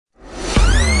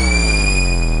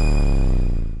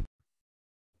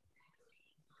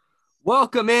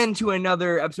Welcome into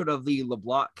another episode of the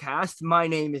LeBlanc Cast. My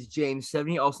name is James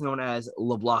 70, also known as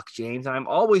LeBlanc James, and I'm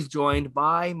always joined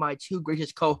by my two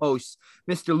gracious co-hosts,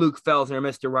 Mr. Luke Felsner and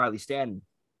Mr. Riley Stanton.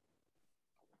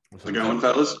 How's it going,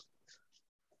 fellas?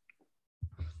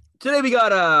 Today we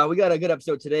got a good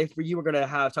episode today for you. We're gonna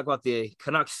talk about the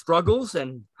Canucks struggles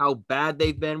and how bad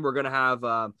they've been. We're gonna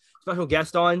have special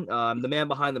guest on, the man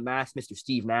behind the mask, Mr.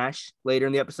 Steve Nash, later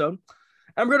in the episode.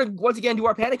 And we're going to once again do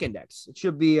our panic index. It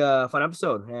should be a fun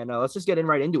episode. And let's just get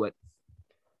right into it.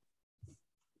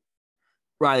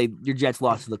 Riley, your Jets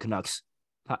lost to the Canucks.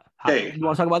 Hey, you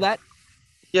want to talk about that?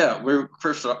 Yeah, we're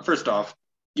first off,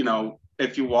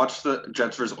 if you watch the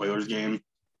Jets versus Oilers game,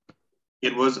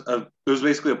 it was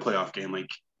basically a playoff game.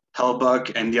 Like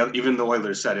Hellebuck and even the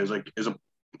Oilers said it was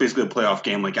basically a playoff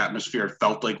game. Like atmosphere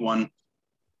felt like one.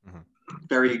 Mm-hmm.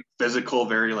 Very physical,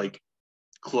 very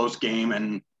close game,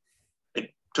 and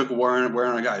took a wear on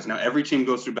our guys. Now every team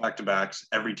goes through back-to-backs.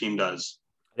 Every team does.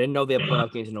 I didn't know they had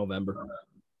playoff games in November.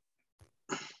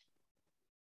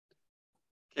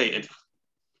 Okay,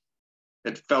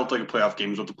 it felt like a playoff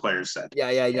game is what the players said.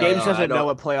 Yeah. James doesn't know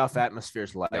what playoff atmosphere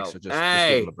is like, so just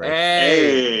give him a break.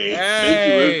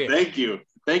 Hey, thank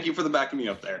you for the backing me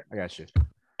up there. I got you.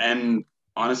 And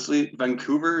honestly,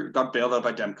 Vancouver got bailed out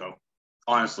by Demko.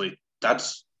 Honestly,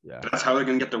 that's how they're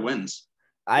gonna get their wins.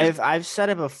 I've said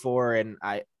it before, and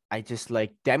I just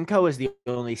Demko is the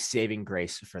only saving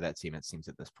grace for that team, it seems,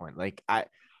 at this point.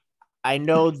 I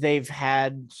know they've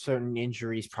had certain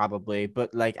injuries probably, but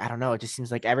I don't know. It just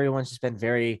seems like everyone's just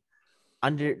been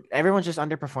everyone's just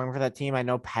underperforming for that team. I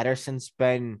know Pettersson's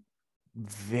been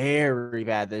very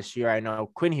bad this year. I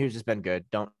know Quinn Hughes has been good.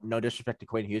 No disrespect to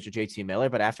Quinn Hughes or JT Miller,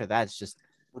 but after that, it's just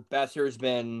Besser's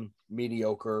been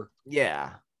mediocre.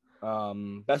 Yeah.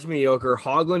 Best mediocre.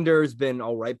 Hoglander's been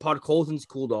all right. Podkolzin's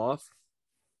cooled off.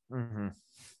 Mm-hmm.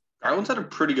 Garland's had a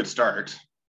pretty good start.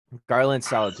 Garland's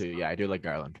solid too. Yeah, I do like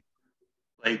Garland.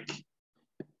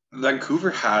 Vancouver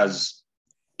has,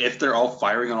 if they're all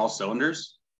firing on all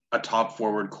cylinders, a top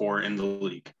forward core in the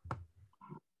league.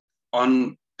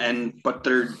 But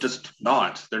they're just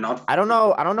not. They're not. I don't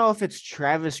know if it's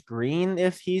Travis Green,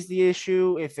 if he's the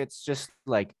issue, if it's just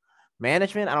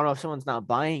management. I don't know if someone's not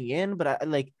buying in, but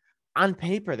on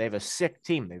paper, they have a sick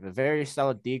team. They have a very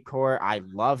solid decor. I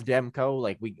love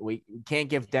Demko. We can't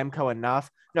give Demko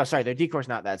enough. No, sorry, their decor's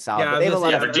not that solid. Yeah, but they have a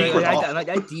lot of decor.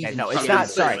 No, it's not.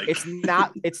 Sorry, it's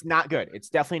not good. It's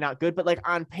definitely not good. But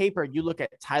on paper, you look at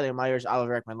Tyler Myers,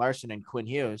 Oliver Ekman-Larsson, and Quinn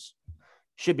Hughes,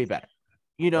 should be better.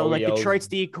 Detroit's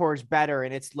decor is better,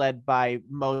 and it's led by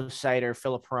Mo Seider,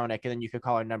 Philip Hronek, and then you could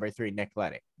call our number 3 Nick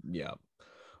Leddy. Yeah.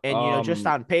 And just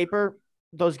on paper,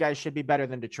 those guys should be better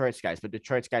than Detroit's guys, but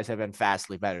Detroit's guys have been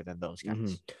vastly better than those guys.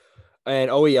 Mm-hmm. And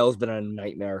OEL's been a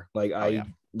nightmare.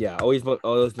 Always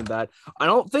been bad. I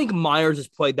don't think Myers has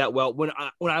played that well. When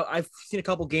I've seen a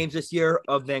couple games this year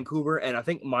of Vancouver, and I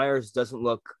think Myers doesn't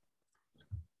look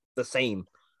the same.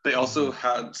 They also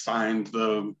had signed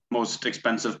the most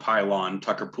expensive pylon,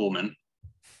 Tucker Poolman.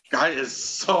 Guy is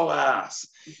so ass.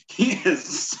 He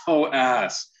is so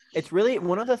ass. It's really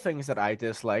one of the things that I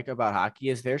dislike about hockey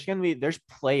is there's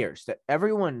players that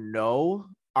everyone know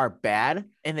are bad,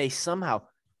 and they somehow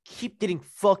keep getting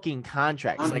fucking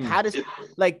contracts. How does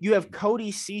you have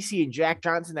Cody Ceci and Jack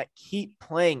Johnson that keep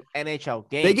playing NHL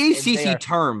games? They gave Ceci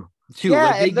term too.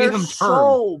 Yeah, they gave him term.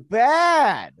 So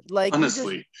bad.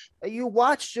 Honestly, you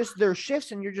watch just their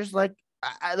shifts, and you're just I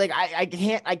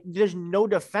can't. There's no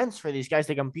defense for these guys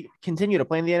to continue to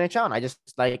play in the NHL, and I just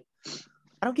I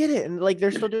don't get it. And they're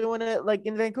still doing it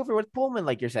in Vancouver with Pullman,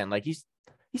 you're saying. He's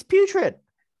putrid.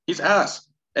 He's ass.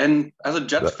 And as a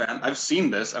Jets fan, I've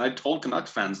seen this, and I told Canucks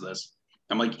fans this.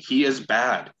 I'm he is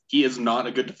bad. He is not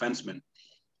a good defenseman.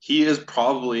 He is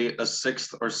probably a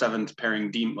 6th or 7th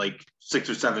pairing D, 6th or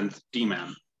 7th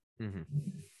D-man.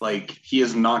 Mm-hmm. He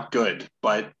is not good,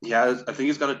 but I think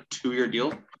he's got a 2-year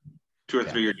deal. 2 or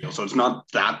 3 year deal. So it's not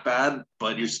that bad,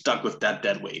 but you're stuck with that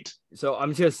dead weight. So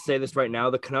I'm just going to say this right now.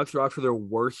 The Canucks are off to their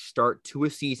worst start to a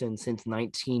season since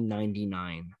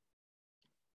 1999.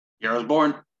 Year I was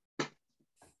born.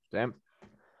 Damn.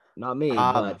 Not me,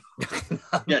 but.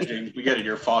 Yeah, James, we get it.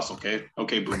 You're a fossil, okay?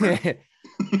 Okay, boomer.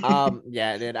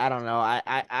 Yeah, dude, I don't know.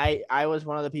 I was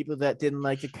one of the people that didn't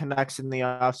like the Canucks in the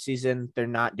offseason. They're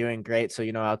not doing great, so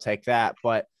I'll take that.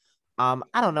 But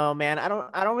I don't know, man. I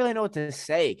don't really know what to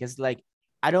say because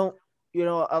I don't,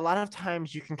 a lot of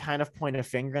times you can kind of point a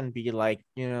finger and be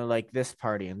this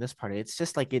party and this party. It's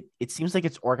just it seems like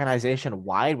it's organization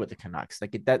wide with the Canucks.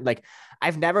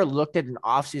 I've never looked at an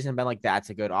offseason and been that's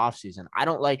a good offseason. I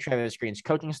don't like Travis Green's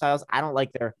coaching styles. I don't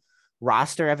like their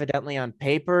roster evidently on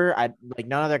paper.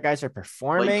 None of their guys are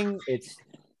performing.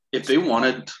 if they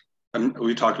wanted, and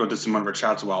we talked about this in one of our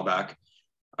chats a while back,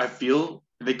 I feel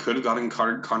they could have gotten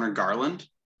Connor Garland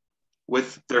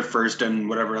with their first and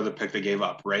whatever other pick they gave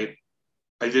up, right?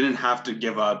 I didn't have to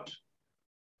give up,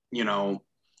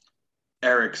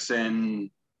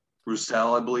 Erickson,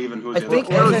 Roussel, I believe, and who was I the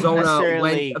think other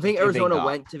Arizona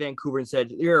went to Vancouver and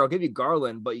said, "Here, I'll give you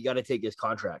Garland, but you got to take this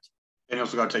contract." And you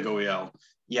also got to take OEL.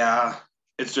 Yeah,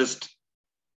 it's just.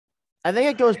 I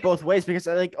think it goes both ways because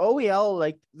like OEL,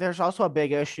 like there's also a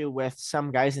big issue with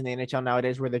some guys in the NHL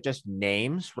nowadays where they're just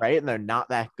names, right? And they're not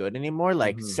that good anymore.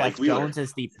 Like Seth Jones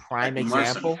is the prime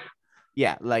example.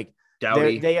 Yeah, like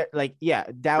Doughty. They are like,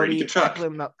 Doughty,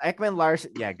 Ekman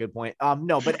Larson. Yeah, good point.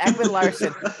 No, but Ekman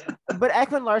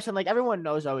Larson, like everyone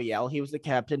knows OEL. He was the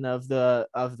captain of the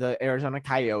Arizona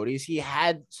Coyotes. He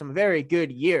had some very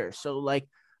good years. So like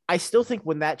I still think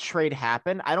when that trade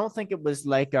happened, I don't think it was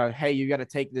like hey, you got to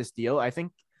take this deal. I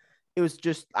think it was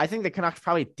just I think the Canucks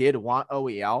probably did want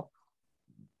OEL,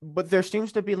 but there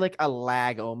seems to be like a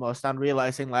lag almost on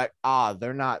realizing like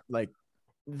they're not like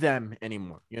them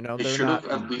anymore. They should have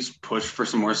at least pushed for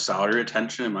some more salary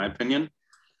retention, in my opinion.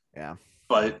 Yeah,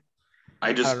 but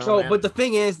I just but the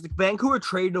thing is, Vancouver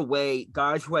traded away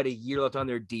guys who had a year left on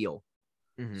their deal,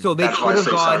 so they could have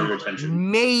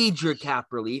gotten major cap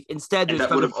relief. Instead, they're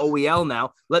stuck with OEL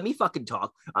now. Let me fucking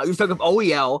talk. You're stuck with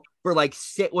OEL for like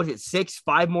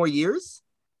 5 more years.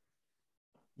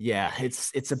 Yeah,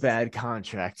 it's a bad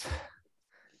contract.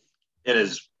 It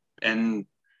is, and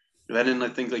then in I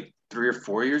think like 3 or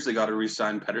 4 years, they got to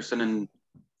re-sign Pettersson and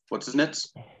what's his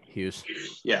nits? Hughes.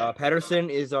 Yeah. Pettersson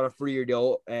is on a 3-year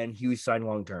deal and Hughes signed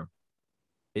long-term.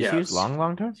 Is Hughes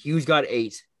long-term? Hughes got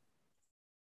 8.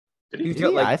 Hughes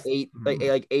got like 8,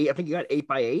 like 8. I think he got 8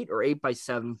 by 8 or 8 by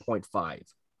 7.5.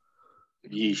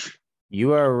 Yeesh.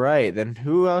 You are right. Then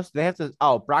who else? They have to.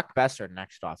 Oh, Brock Besser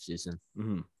next offseason.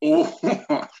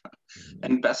 Oh,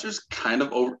 and Besser's kind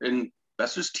of over, and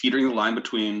Besser's teetering the line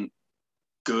between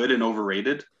good and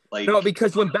overrated. Like no,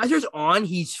 because when Besser's on,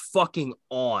 he's fucking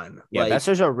on. Yeah,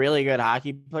 Besser's a really good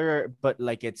hockey player, but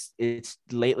like it's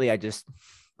lately I don't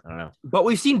know. But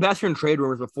we've seen Besser in trade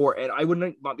rumors before, and I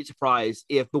would not be surprised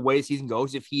if the way the season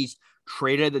goes, if he's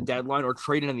traded at the deadline or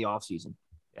traded in the offseason.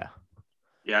 Yeah.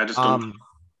 Yeah, I just don't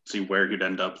see where he'd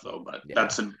end up though. But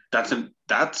that's a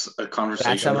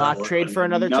conversation. That's a mock trade for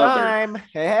another time.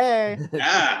 Hey.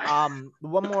 Yeah.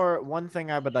 One thing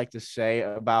I would like to say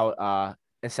about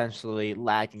essentially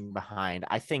lagging behind.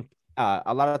 I think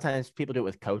a lot of times people do it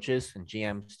with coaches and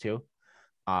GMs too.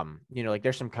 Like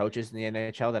there's some coaches in the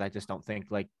NHL that I just don't think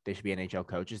like they should be NHL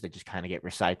coaches. They just kind of get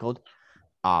recycled.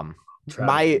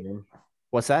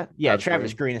 What's that? Yeah,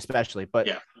 Travis Green especially. But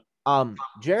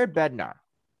Jared Bednar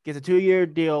gets a 2-year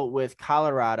deal with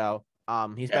Colorado.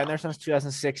 He's been there since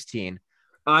 2016.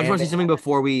 I just want to say something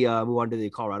before we move on to the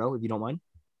Colorado, if you don't mind.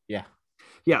 Yeah.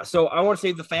 Yeah. So I want to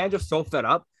say the fans are so fed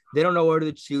up. They don't know whether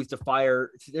to choose to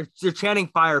fire. They're chanting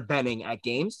fire Benning at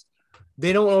games.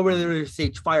 They don't know whether to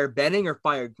say fire Benning or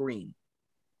fire Green.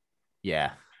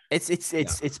 Yeah.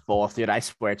 It's both, dude. I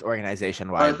swear it's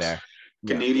organization wide there.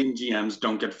 Canadian GMs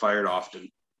don't get fired often.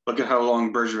 Look at how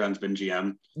long Bergeron's been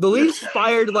GM. The Leafs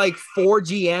fired like 4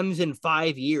 GMs in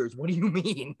 5 years. What do you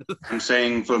mean? I'm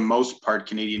saying for the most part,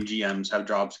 Canadian GMs have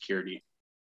job security.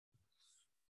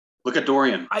 Look at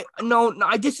Dorian. I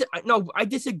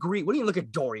disagree. What do you look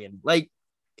at Dorian? Like,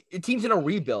 the team's in a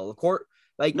rebuild. Of course,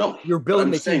 like no, you're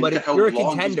building the team, but if you're a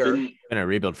contender, been a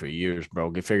rebuild for years, bro.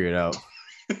 Get figured out.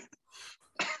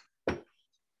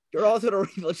 You're also in a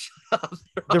rebuild. Shut up.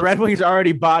 The Red Wings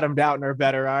already bottomed out and are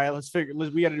better. All right,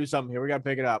 we got to do something here. We got to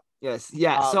pick it up. Yes,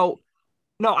 yeah. So,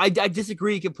 no, I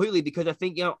disagree completely because I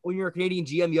think when you're a Canadian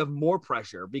GM, you have more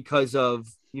pressure because of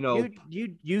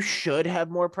you should have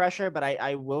more pressure, but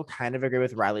I will kind of agree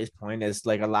with Riley's point. Is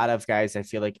like a lot of guys. I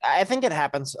feel like I think it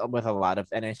happens with a lot of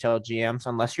NHL GMs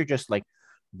unless you're just like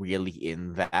really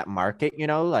in that market,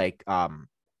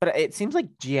 But it seems like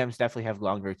GMs definitely have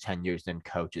longer tenures than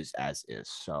coaches as is.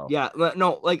 So yeah,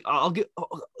 no, like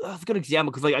that's a good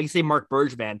example because like I can say Mark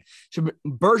Bergevin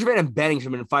and Benning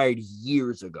should have been fired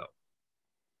years ago.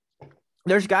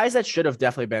 There's guys that should have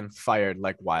definitely been fired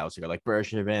like whiles ago, like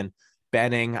Bergevin,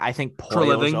 Benning. I think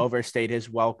Poyle's overstayed his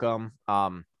welcome.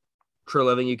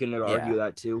 Treliving, you can argue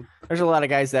that too. There's a lot of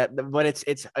guys but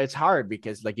it's hard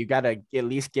because like you got to at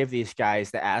least give these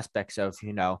guys the aspects of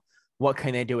what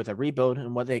can they do with a rebuild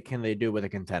and what can they do with a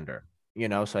contender. So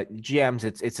GMs,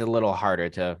 it's a little harder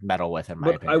to meddle with in my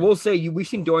opinion. I will say we've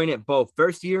seen Dorian at both.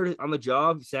 First year on the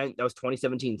job, that was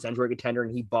 2017, Central contender,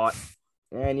 and he bought.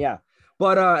 And yeah.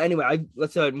 But anyway,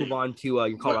 let's move on to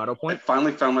your Colorado point. I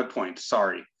finally found my point.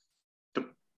 Sorry.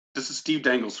 This is Steve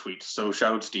Dangle's tweet, so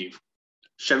shout out Steve.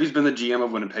 Chevy's been the GM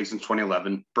of Winnipeg since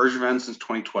 2011, Bergevin since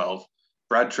 2012,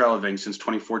 Brad Treliving since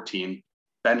 2014,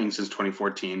 Benning since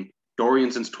 2014,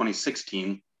 Dorian since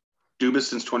 2016, Dubas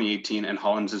since 2018, and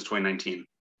Holland since 2019.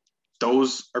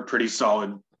 Those are pretty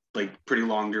solid, like pretty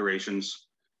long durations.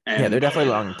 And yeah, they're definitely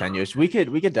long tenures. We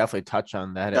could definitely touch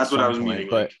on that. That's at what some I was point, meaning.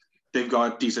 but Like, they've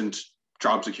got decent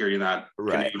job security in that.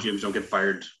 Right. Canadian GMs don't get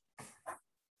fired.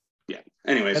 Yeah.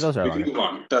 Anyways, Yeah, those are we can move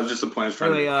on. That was just the point I was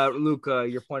trying to make. Luke,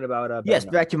 your point about yes,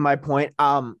 Bednar. back to my point.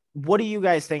 What do you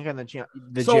guys think on the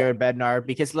Jared Bednar?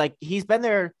 Because like he's been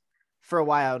there for a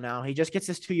while now. He just gets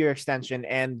this 2-year extension,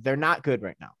 and they're not good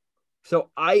right now. So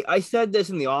I said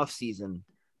this in the offseason,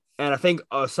 and I think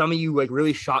some of you like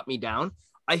really shot me down.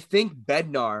 I think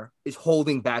Bednar is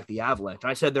holding back the Avalanche.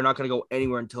 I said they're not going to go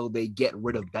anywhere until they get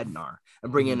rid of Bednar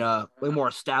and bring in a more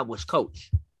established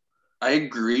coach. I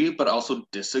agree, but also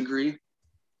disagree.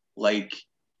 Like,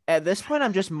 at this point,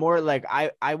 I'm just more like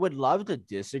I would love to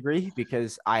disagree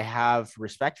because I have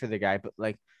respect for the guy, but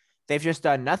like they've just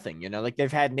done nothing. Like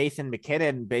they've had Nathan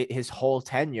McKinnon his whole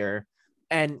tenure,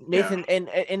 and Nathan and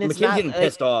it's McKinnon's not getting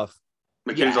pissed off.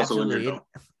 McKinnon's also injured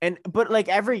though. But like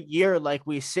every year, like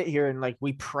we sit here and like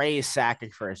we praise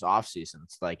Sakic for his off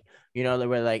seasons. Like,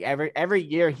 we're like every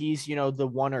year he's, the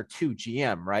 1 or 2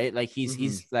 GM, right? Like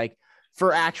he's like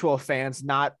for actual fans,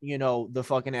 not, the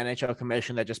fucking NHL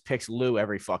commission that just picks Lou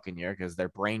every fucking year because they're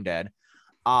brain dead.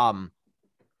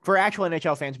 For actual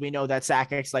NHL fans, we know that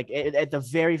Sakic's like at the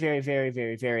very, very, very,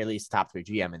 very, very least top 3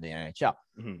 GM in the NHL.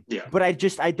 Yeah. But I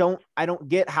don't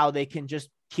get how they can just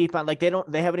keep on, like they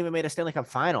haven't even made a Stanley Cup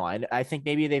final. I think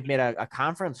maybe they've made a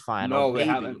conference final. No, maybe.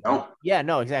 they haven't. No. Yeah,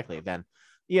 no, exactly. Then,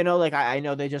 like I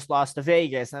know they just lost to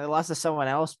Vegas and they lost to someone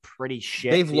else pretty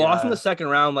shit. They've lost in the second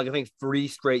round, like I think 3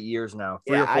 straight years now,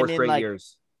 3 or 4 straight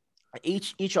years.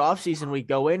 Each offseason we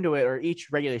go into it, or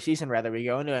each regular season rather, we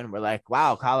go into it and we're like,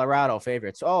 wow, Colorado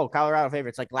favorites. Oh, Colorado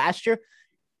favorites. Like last year,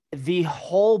 the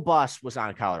whole bus was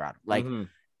on Colorado. Like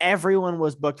everyone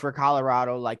was booked for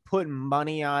Colorado, like putting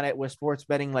money on it with sports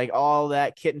betting, like all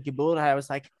that kit and caboodle. I was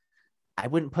like, I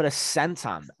wouldn't put a cent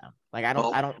on them. Like I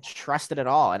don't trust it at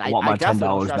all. And I want my $10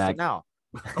 don't trust back. It now.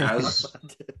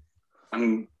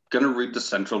 I'm gonna read the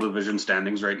Central Division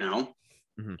standings right now.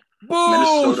 Boo!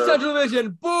 Minnesota, Central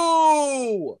Division,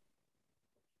 boo!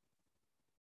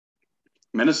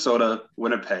 Minnesota,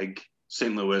 Winnipeg,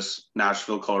 St. Louis,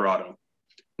 Nashville, Colorado.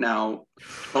 Now,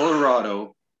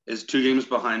 Colorado is 2 games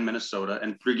behind Minnesota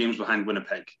and 3 games behind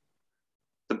Winnipeg.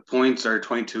 The points are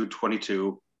 22,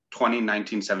 22, 20,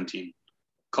 19, 17.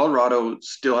 Colorado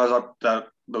still has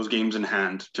those games in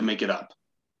hand to make it up.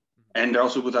 And they're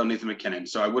also without Nathan McKinnon.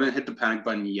 So I wouldn't hit the panic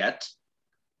button yet,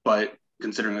 but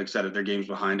considering, like I said, they're games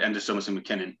behind and they're still missing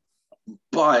McKinnon.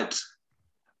 But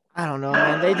I don't know,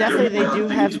 man. They do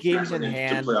have games in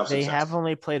hand. They have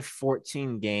only played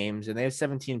 14 games and they have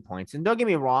 17 points. And don't get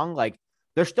me wrong, like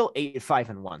they're still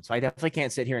 8-5-1. So I definitely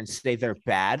can't sit here and say they're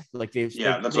bad. Like they've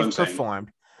performed. Saying.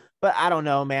 But I don't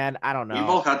know, man. I don't know. We've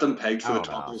all had them pegged for the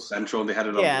top of the Central. They had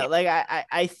it. Yeah, like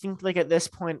I think like at this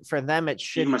point for them, it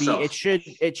should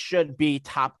be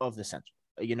top of the Central.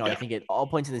 I think at all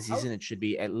points in the season, it should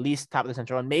be at least top of the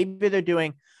Central. And maybe they're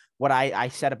doing what I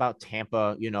said about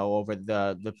Tampa, over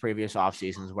the previous off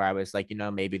seasons where I was like,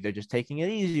 maybe they're just taking it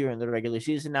easier in the regular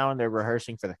season now and they're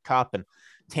rehearsing for the Cup. And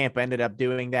Tampa ended up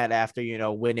doing that after,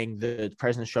 winning the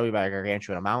President's Trophy by a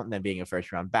gargantuan amount and then being a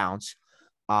first round bounce.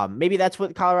 Maybe that's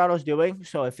what Colorado's doing.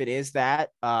 So if it is that,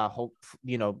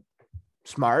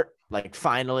 smart, like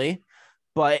finally.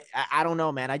 But I don't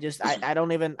know, man. I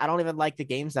don't even like the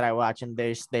games that I watch, and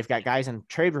they've got guys in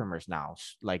trade rumors now.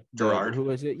 Like Gerard, who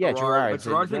is it? Yeah, Gerard. But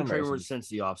Gerard's been trade rumors since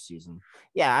the offseason.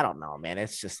 Yeah, I don't know, man.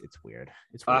 It's weird.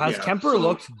 It's weird. Has Kemper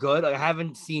looked good? I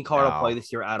haven't seen Colorado play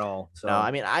this year at all. So. No,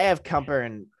 I mean I have Kemper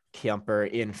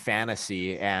in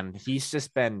fantasy, and he's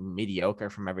just been mediocre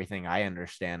from everything I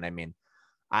understand. I mean,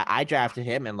 I drafted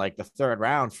him in like the 3rd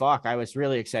round. Fuck, I was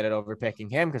really excited over picking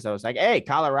him because I was like, hey,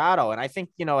 Colorado. And I think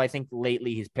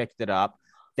lately he's picked it up.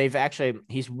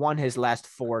 He's won his last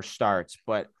 4 starts,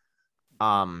 but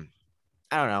I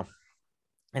don't know.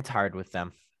 It's hard with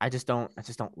them. I just don't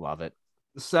love it.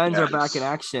 The Sens are back in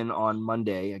action on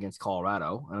Monday against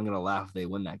Colorado. I'm going to laugh if they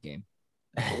win that game.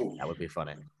 That would be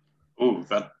funny. Ooh,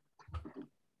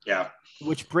 yeah.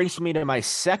 Which brings me to my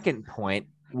second point,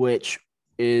 which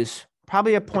is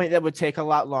probably a point that would take a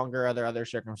lot longer under other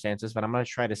circumstances, but I'm going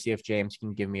to try to see if James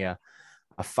can give me a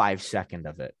 5-second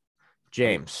of it.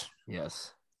 James.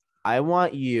 Yes. I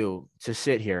want you to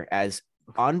sit here as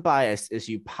unbiased as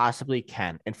you possibly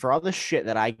can. And for all the shit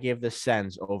that I give the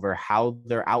Sens over how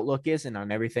their outlook is and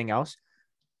on everything else,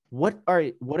 what are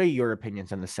your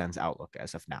opinions on the Sens outlook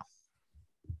as of now?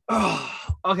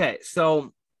 Okay,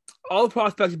 so all the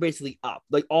prospects are basically up,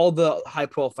 like all the high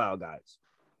profile guys.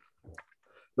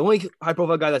 The only high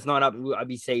profile guy that's not up, I'd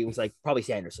be saying was like probably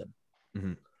Sanderson.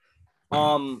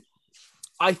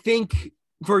 I think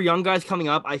for young guys coming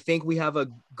up, I think we have a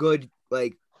good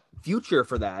like future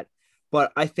for that.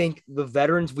 But I think the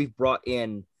veterans we've brought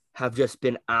in have just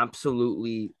been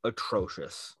absolutely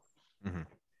atrocious.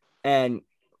 And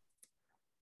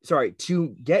sorry, to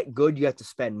get good, you have to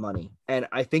spend money. And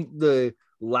I think the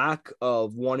lack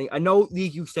of wanting, I know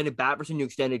you extended Batterson, you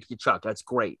extended Kachuk. That's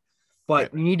great.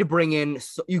 But you need to bring in,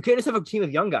 you can't just have a team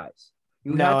of young guys.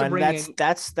 You have to bring in.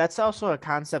 That's also a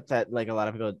concept that like a lot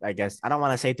of people, I guess, I don't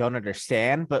want to say don't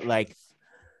understand, but like,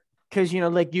 because,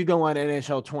 like you go on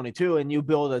NHL 22 and you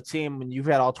build a team and you've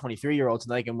had all 23-year-olds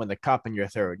and they can win the cup in your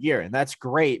third year. And that's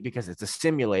great because it's a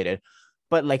simulated.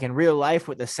 But like in real life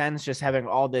with the Sens just having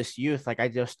all this youth, like I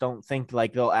just don't think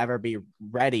like they'll ever be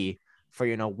ready for,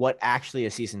 what actually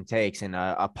a season takes in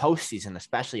a postseason,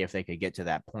 especially if they could get to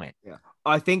that point. Yeah.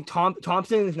 I think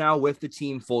Thompson is now with the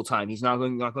team full time. He's not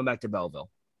going back to Belleville.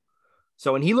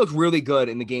 So, and he looked really good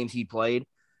in the games he played.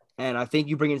 And I think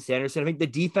you bring in Sanderson. I think the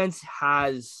defense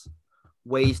has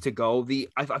ways to go.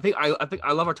 I think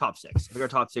I love our top six. I think our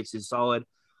top six is solid.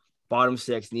 Bottom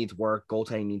six needs work.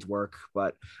 Goaltending needs work.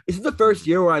 But this is the first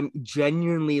year where I'm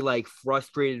genuinely like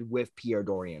frustrated with Pierre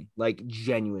Dorian. Like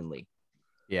genuinely.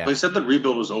 Yeah. They said the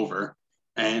rebuild was over.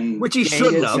 And which he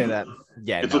shouldn't have. Say that.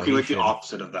 Yeah, it's looking like the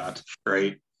opposite of that,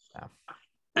 right? Yeah.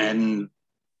 And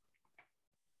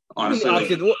honestly,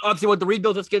 opposite what the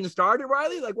rebuild is getting started,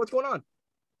 Riley? Like, what's going on?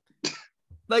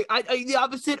 Like, the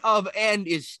opposite of end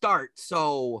is start.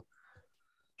 So,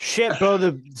 shit, bro.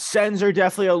 The Sens are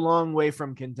definitely a long way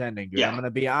from contending, dude. Yeah. I'm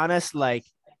gonna be honest. Like,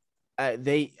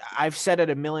 I've said it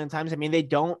a million times. I mean, they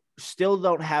still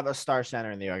don't have a star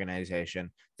center in the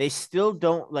organization. They still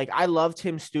don't like. I love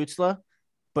Tim Stützle.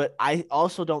 But I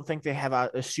also don't think they have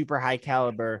a super high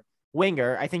caliber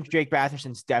winger. I think Jake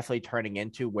Batherson's definitely turning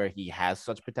into where he has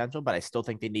such potential, but I still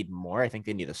think they need more. I think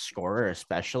they need a scorer,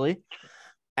 especially.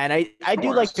 And I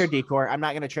do like their decor. I'm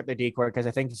not going to trip their decor because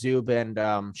I think Zub and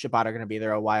Shabbat are going to be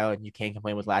there a while, and you can't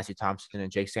complain with Lassie Thompson and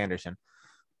Jake Sanderson.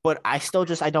 But I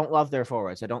don't love their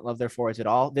forwards. I don't love their forwards at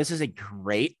all. This is a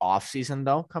great offseason,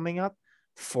 though, coming up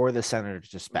for the Senators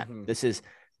to spend. This is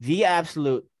the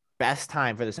absolute best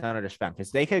time for the Senator to spend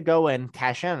because they could go and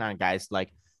cash in on guys.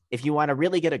 Like if you want to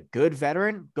really get a good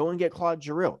veteran, go and get Claude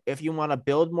Giroux. If you want to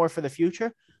build more for the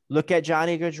future, look at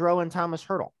Johnny Gaudreau and Thomas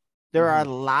Hertl. There are a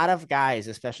lot of guys,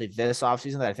 especially this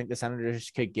offseason, that I think the Senators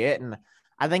could get. And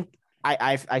I think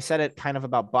I said it kind of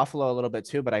about Buffalo a little bit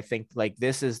too, but I think like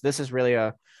this is really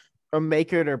a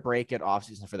make it or break it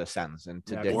offseason for the Sens. And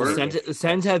the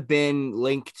Sens have been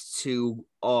linked to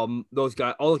those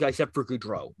guys, all the guys except for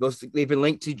Gaudreau. They've been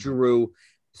linked to Giroux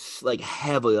like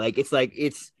heavily. Like it's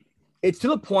to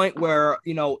the point where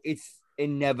it's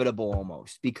inevitable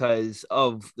almost because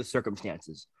of the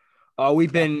circumstances.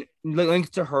 We've been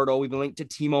linked to Hertl. We've been linked to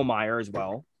Timo Meier as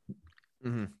well.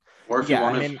 Or if you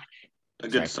want a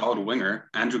good solid winger,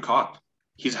 Andrew Kopp.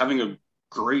 He's having a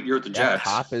great year at the Jets.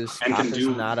 Kopp is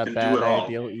not a bad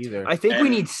ideal either. I think we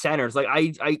need centers. Like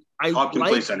Kopp can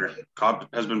play center. Kopp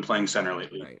has been playing center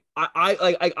lately. Right.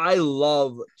 I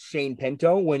love Shane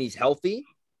Pinto when he's healthy,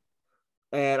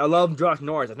 and I love Josh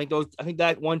Norris. I think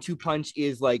that 1-2 punch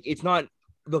is like it's not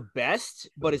the best,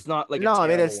 but it's not like I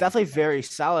mean it's definitely very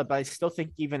solid. But I still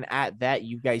think even at that,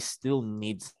 you guys still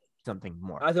need something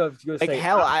more. I thought I was going to say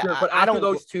after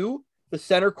those two. The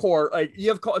center core, you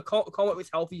have Colin was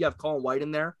healthy. You have Colin White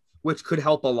in there, which could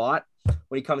help a lot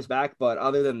when he comes back. But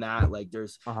other than that, like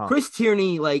there's Chris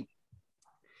Tierney, like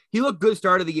he looked good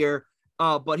start of the year,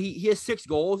 but he has 6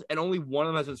 goals and only one of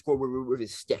them has been scored with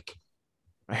his stick.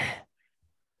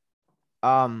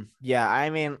 Yeah, I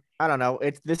mean, I don't know.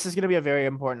 This is going to be a very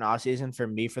important offseason for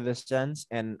me for the Sens,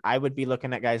 and I would be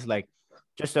looking at guys like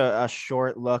just a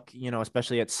short look,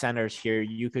 especially at centers here.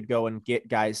 You could go and get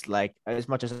guys like, as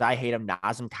much as I hate him,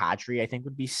 Nazem Kadri, I think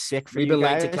would be sick for you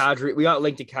guys. Linked to Kadri. We got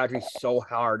linked to Kadri so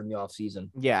hard in the offseason.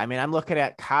 Yeah, I mean, I'm looking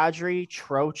at Kadri,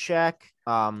 Trocheck,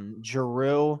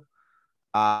 Giroux.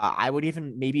 I would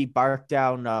even maybe bark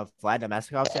down Vlad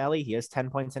Domestikov's alley. He has 10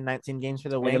 points in 19 games for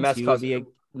the Wings.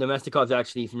 Domestikov's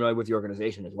actually familiar with the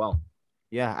organization as well.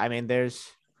 Yeah, I mean,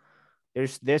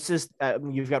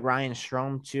 you've got Ryan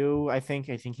Strome too. I think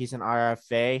he's an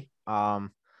RFA.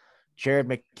 Jared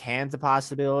McCann's a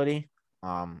possibility.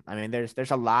 I mean,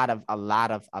 there's a lot of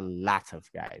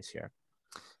guys here.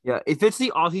 Yeah, if it's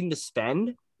the offseason to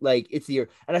spend, like it's the year.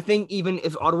 And I think even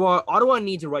if Ottawa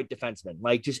needs a right defenseman,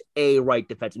 like just a right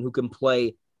defenseman who can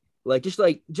play, just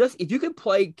if you can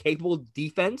play capable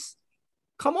defense,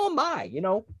 come on by, you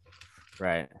know?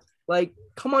 Right. Like,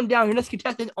 come on down. You're next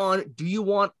contestant on do you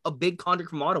want a big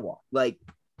contract from Ottawa? Like,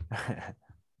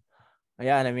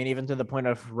 yeah, and I mean, even to the point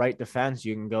of right defense,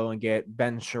 you can go and get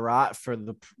Ben Sherratt for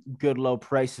the good low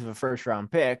price of a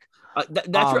first-round pick. That's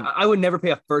I would never pay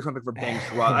a first-round pick for Ben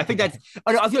Sherratt. I think that's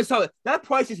I was gonna tell you, that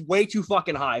price is way too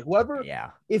fucking high. Whoever,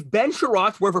 if Ben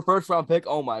Sherratt's worth a first-round pick,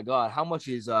 oh my god, how much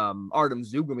is Artem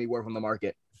Zub gonna be worth on the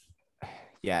market?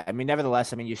 Yeah, I mean,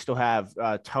 nevertheless, I mean, you still have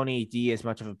Tony D, as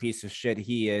much of a piece of shit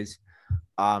he is.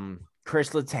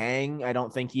 Chris Letang, I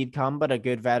don't think he'd come, but a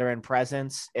good veteran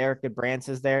presence. Eric DeBrance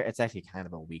is there. It's actually kind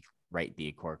of a weak right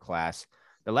decor class.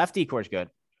 The left decor is good.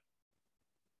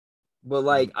 But,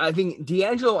 like, I think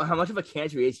D'Angelo, how much of a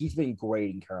cancer he is, he's been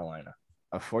great in Carolina.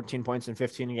 14 points in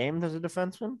 15 games as a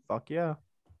defenseman? Fuck yeah.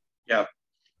 Yeah.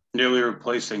 Nearly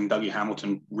replacing Dougie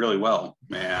Hamilton really well,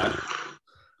 man.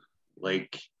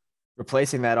 Like,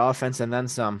 replacing that offense and then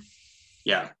some.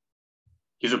 Yeah.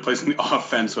 He's replacing the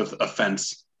offense with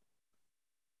offense.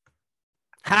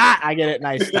 Ha! I get it.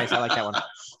 Nice. I like that one.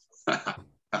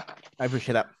 I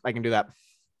appreciate that. I can do that.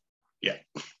 Yeah.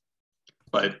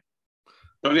 But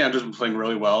Tony Andrews been playing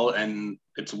really well, and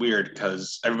it's weird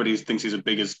because everybody thinks he's a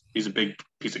big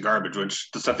piece of garbage,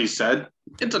 which the stuff he said,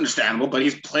 it's understandable, but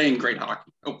he's playing great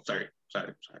hockey. Oh, sorry.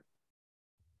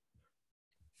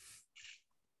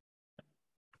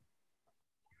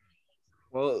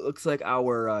 Well, it looks like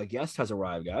our guest has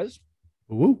arrived, guys.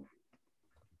 Woo.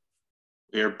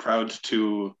 We are proud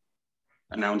to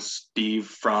announce Steve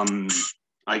from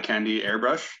Eye Candy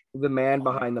Airbrush. The man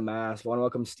behind the mask. I want to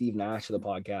welcome Steve Nash to the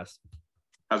podcast.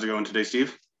 How's it going today,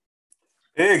 Steve?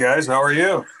 Hey, guys. How are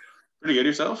you? Pretty good.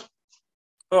 Yourself?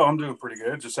 Oh, I'm doing pretty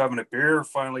good. Just having a beer,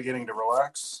 finally getting to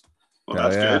relax. Well,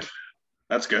 that's good.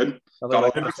 That's good.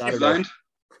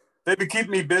 They've been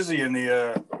keeping me busy in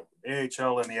the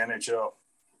AHL and the NHL.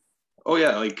 Oh,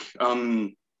 yeah. Like,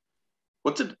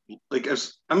 what's it like?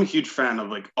 I'm a huge fan of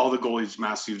like all the goalies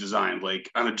masks you've designed. Like,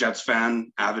 I'm a Jets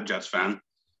fan, avid Jets fan.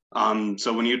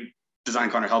 So when you design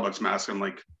Connor Hellebuyck's mask, I'm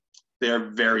like, they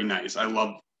are very nice. I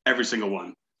love every single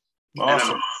one.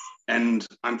 Awesome. And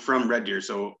I'm from Red Deer,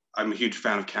 so I'm a huge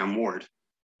fan of Cam Ward.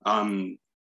 You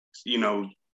know,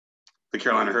 the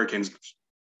Carolina Hurricanes,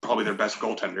 probably their best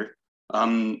goaltender.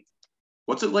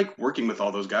 What's it like working with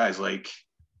all those guys? Like,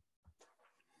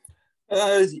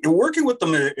 working with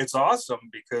them, it's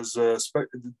awesome because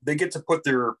they get to put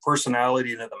their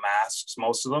personality into the masks,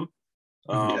 most of them.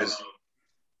 Yes.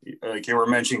 Like you were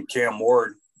mentioning Cam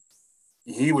Ward,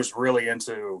 he was really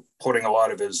into putting a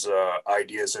lot of his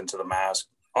ideas into the mask.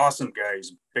 Awesome guy.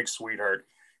 He's a big sweetheart.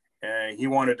 And he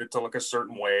wanted it to look a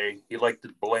certain way. He liked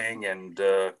the bling. And,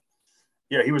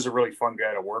 he was a really fun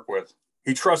guy to work with.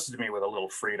 He trusted me with a little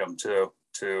freedom, too,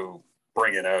 to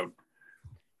bring it out.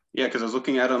 Yeah, because I was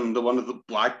looking at him, the one with the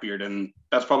Blackbeard, and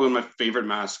that's probably one of my favorite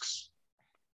masks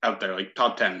out there, like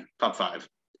top 10, top 5.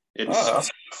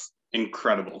 It's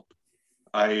incredible.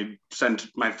 I sent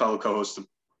my fellow co-host a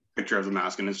picture of the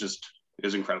mask, and it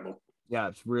is incredible. Yeah,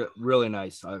 it's really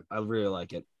nice. I really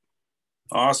like it.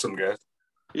 Awesome, guys.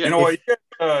 Yeah, you know what?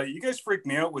 You guys freaked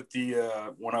me out with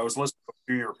the when I was listening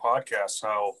to your podcast,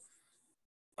 how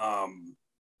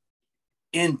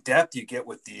in depth you get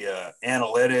with the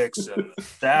analytics and the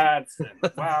stats,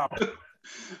 and wow,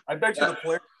 I bet you the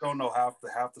players don't know half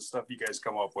the stuff you guys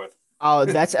come up with. Oh,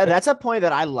 that's a point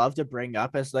that I love to bring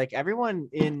up, is like everyone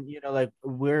in, like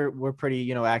we're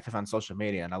pretty, active on social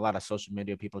media, and a lot of social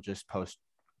media people just post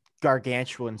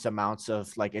gargantuan amounts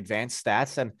of like advanced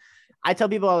stats. And I tell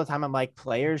people all the time, I'm like,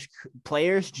 players,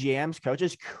 GMs,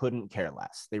 coaches couldn't care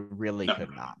less. They really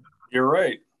could not. You're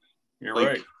right. You're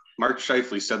right. Mark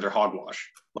Scheifele said they're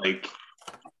hogwash. Like,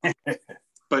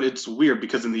 but it's weird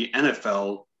because in the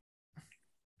NFL,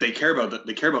 they care about that.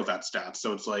 They care about that stat.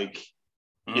 So it's like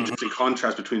interesting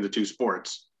contrast between the two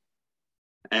sports.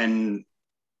 And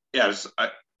yeah,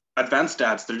 advanced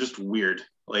stats, they're just weird.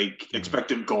 Like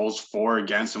expected goals for,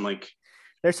 against, I'm like,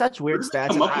 they're such weird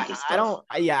stats.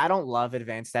 I don't love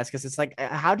advanced stats because it's like,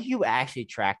 how do you actually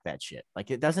track that shit?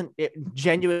 Like it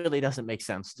genuinely doesn't make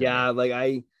sense to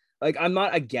me. I'm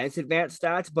not against advanced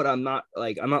stats, but I'm not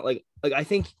like I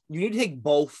think you need to take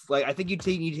both. Like I think you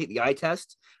need to take the eye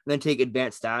test and then take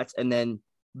advanced stats and then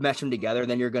mesh them together. And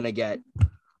then you're gonna get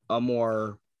a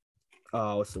more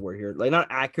what's the word here? Like not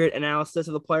accurate analysis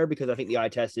of the player, because I think the eye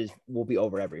test will be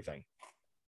over everything.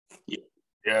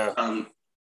 Yeah.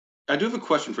 I do have a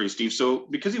question for you, Steve. So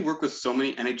because you work with so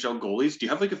many NHL goalies, do you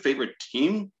have like a favorite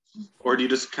team, or do you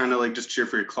just kind of like just cheer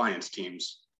for your clients'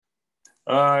 teams?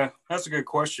 That's a good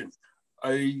question.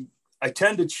 I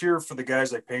tend to cheer for the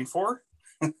guys I paint for.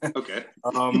 Okay.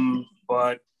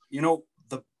 But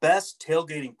the best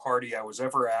tailgating party I was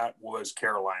ever at was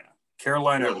Carolina.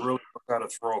 Carolina really knows how to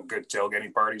throw a good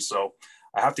tailgating party. So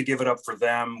I have to give it up for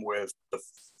them with the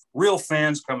real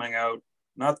fans coming out,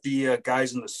 not the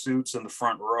guys in the suits in the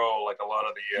front row, like a lot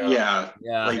of the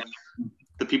like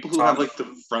the people who have like the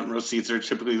front row seats are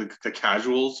typically the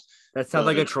casuals. That sounds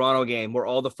like a Toronto game where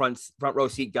all the front row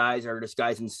seat guys are just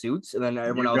guys in suits, and then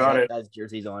everyone else has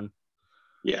jerseys on.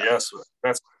 Yeah. Yes,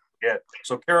 that's it.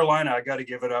 So Carolina, I got to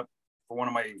give it up for one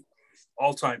of my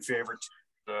all-time favorites.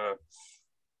 The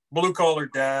blue-collar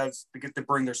dads, they get to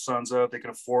bring their sons out. They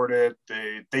can afford it.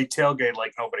 They tailgate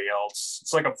like nobody else.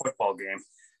 It's like a football game.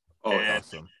 Oh, and,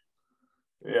 awesome.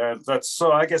 Yeah, that's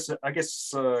so. I guess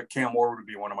Cam Ward would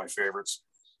be one of my favorites.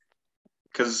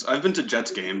 Because I've been to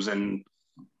Jets games, and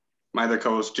my other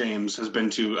co-host James has been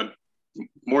to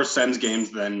more Sens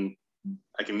games than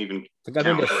I can even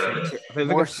count.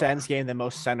 More Sens game than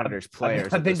most Senators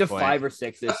players. I've been to 5 or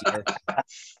 6 this year.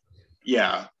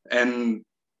 Yeah, and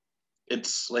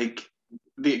it's like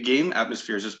the game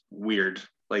atmosphere is just weird.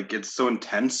 Like it's so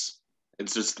intense.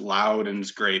 It's just loud and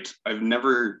it's great. I've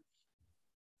never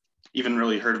even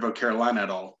really heard about Carolina at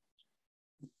all.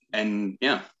 And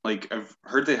yeah, like I've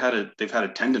heard they've had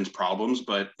attendance problems,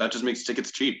 but that just makes tickets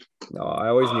cheap. No, I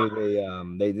always knew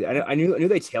I knew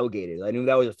they tailgated. I knew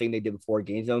that was a thing they did before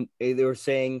games. They were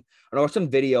saying, I watched some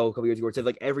video a couple years ago where it said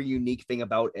like every unique thing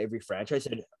about every franchise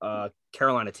said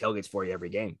Carolina tailgates for you every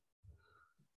game.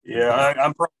 Yeah,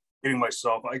 I'm probably kidding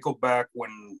myself. I go back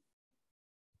when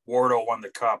Wardo won the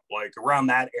cup, like around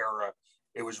that era,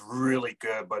 it was really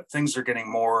good, but things are getting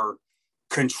more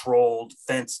controlled,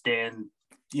 fenced in,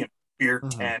 beer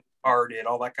tent, guarded,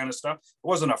 all that kind of stuff. It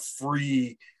wasn't a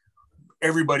free,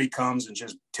 everybody comes and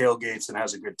just tailgates and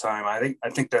has a good time. I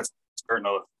think that's starting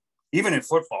to, even in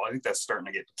football, I think that's starting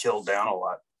to get killed down a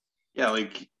lot. Yeah,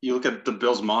 like you look at the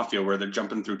Bills Mafia where they're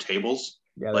jumping through tables.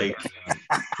 Yeah, like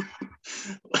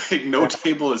no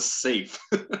table is safe.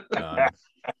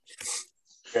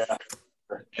 Yeah.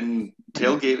 And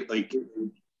tailgating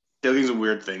is a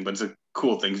weird thing, but it's a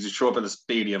cool thing because you show up at the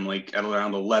stadium like at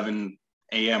around 11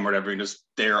 a.m. or whatever, and just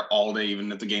there all day,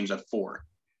 even if the game's at 4.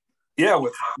 Yeah,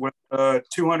 with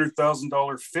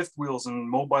 $200,000 fifth wheels and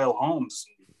mobile homes,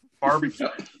 barbecue,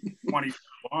 20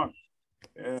 long.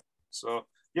 Yeah. So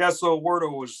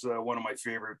Wardo was one of my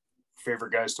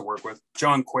favorite guys to work with.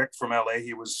 John Quick from LA,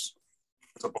 he was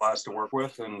a blast to work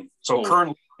with, and so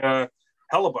currently Connor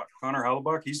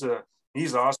Hellebuck,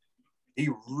 he's awesome. He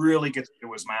really gets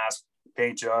into his mask,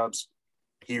 paint jobs.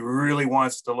 He really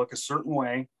wants to look a certain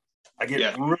way. I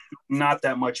get really not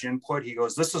that much input. He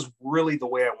goes, this is really the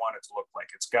way I want it to look like.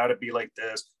 It's got to be like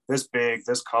this big,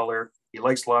 this color. He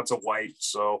likes lots of white.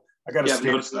 So I got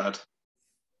to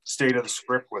stay to the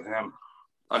script with him.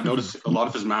 I've noticed a lot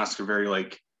of his masks are very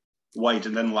like white.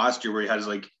 And then last year where he has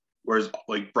like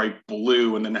bright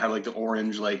blue and then had like the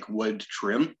orange, like wood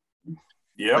trim.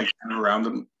 Yeah. Like around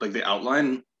them, like the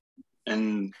outline.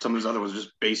 And some of his other was just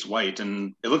base white.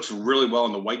 And it looks really well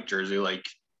in the white jersey. Like,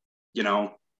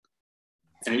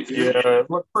 and it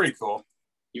looked pretty cool.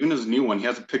 Even his new one, he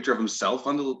has a picture of himself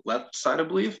on the left side, I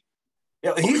believe.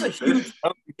 Yeah, he's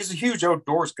a huge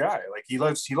outdoors guy. Like he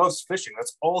loves fishing.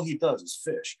 That's all he does is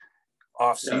fish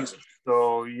off season. Yeah.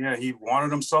 So yeah, he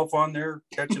wanted himself on there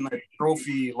catching that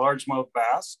trophy largemouth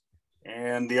bass,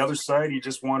 and the other side he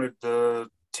just wanted the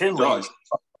Tinley.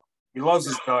 He loves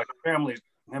his dog. Family,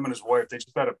 him and his wife, they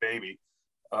just had a baby.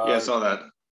 I saw that.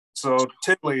 So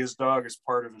Tinley, his dog, is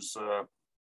part of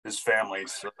his family.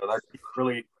 So that he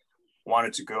really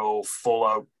wanted to go full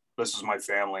out. This is my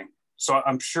family. So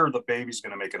I'm sure the baby's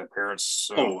going to make an appearance.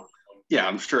 So. Oh, yeah,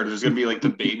 I'm sure there's going to be like the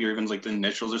baby or even like the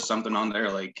initials or something on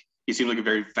there. Like he seems like a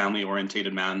very family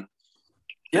orientated man.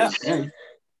 Yeah,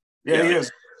 he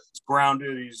is. He's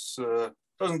grounded. He's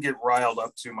doesn't get riled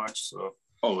up too much. So.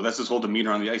 Oh, that's his whole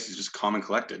demeanor on the ice. He's just calm and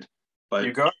collected. But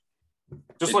you got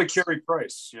just like Carey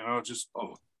Price, just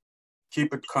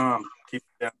keep it calm, keep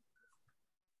it down.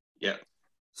 Yeah.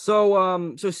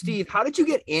 So Steve, how did you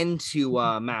get into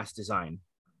mask design?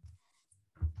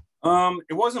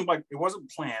 It wasn't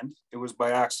planned. It was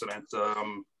by accident.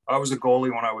 I was a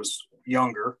goalie when I was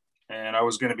younger, and I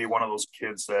was going to be one of those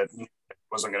kids that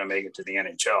wasn't going to make it to the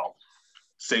NHL.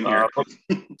 Same here.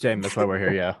 Same. That's why we're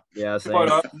here. Yeah. Yeah. Same.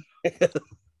 But,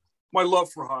 my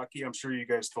love for hockey, I'm sure you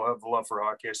guys still have the love for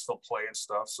hockey. I still play and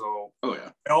stuff. So,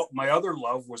 my other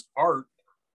love was art.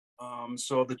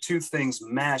 So the two things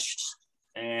meshed,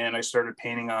 and I started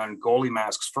painting on goalie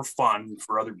masks for fun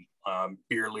for other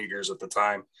beer leaguers at the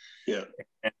time. Yeah.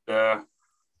 And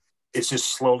it's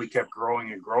just slowly kept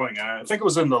growing and growing. And I think it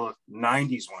was in the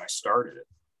 90s when I started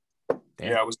it.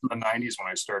 Damn. Yeah, it was in the 90s when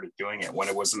I started doing it, when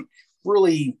it wasn't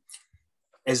really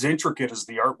as intricate as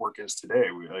the artwork is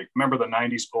today. We like remember the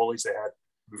 90s goalies, they had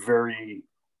very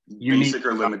unique, basic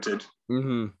or limited.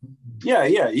 Mm-hmm.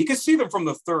 Yeah, you could see them from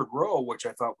the third row, which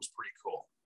I thought was pretty cool.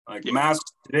 Like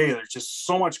masks today, there's just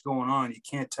so much going on, you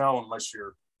can't tell unless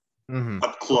you're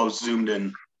up close, zoomed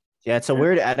in. Yeah, it's a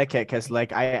weird etiquette because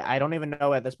like I don't even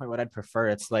know at this point what I'd prefer.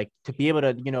 It's like to be able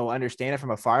to, you know, understand it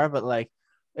from afar, but like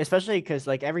especially because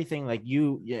like everything like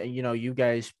you know, you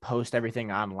guys post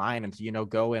everything online and you know,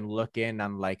 go and look in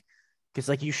on like because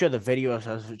like you show the videos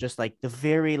of just like the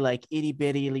very like itty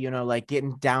bitty, you know, like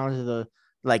getting down to the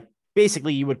like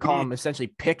basically you would call them essentially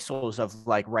pixels of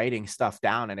like writing stuff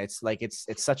down. And it's like it's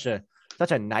such a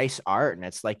nice art. And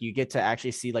it's like you get to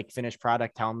actually see like finished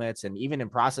product helmets and even in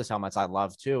process helmets I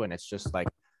love too. And it's just like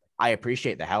I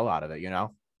appreciate the hell out of it, you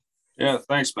know? Yeah,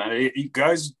 thanks, man. You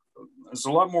guys, there's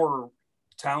a lot more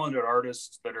talented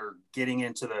artists that are getting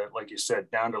into the, like you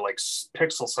said, down to like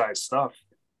pixel size stuff.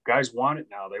 Guys want it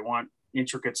now. They want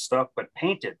intricate stuff, but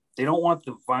painted. They don't want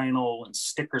the vinyl and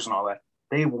stickers and all that.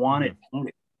 They want it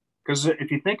painted. Because if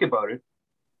you think about it,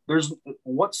 there's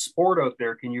what sport out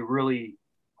there can you really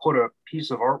put a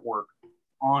piece of artwork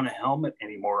on a helmet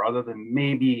anymore, other than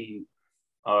maybe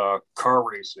car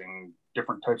racing,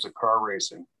 different types of car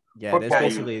racing. Yeah, there's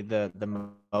basically the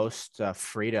most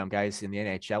freedom guys in the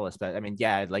NHL is, but I mean,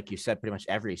 yeah, like you said, pretty much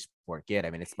every sport get.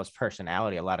 I mean, it's the most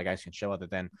personality a lot of guys can show other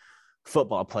than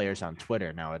football players on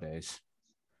Twitter nowadays.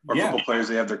 Or football players,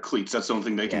 they have their cleats. That's the only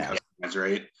thing they can customize,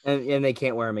 right? And they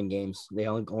can't wear them in games. They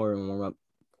only wear them warm up.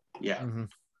 Yeah,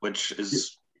 which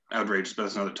is outrageous, but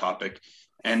that's another topic.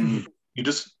 And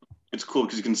it's cool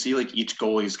because you can see like each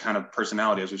goalie's kind of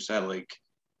personality, as we said, like,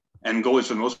 and goalies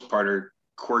for the most part are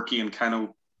quirky and kind of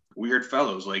weird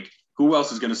fellows. Like, who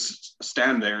else is going to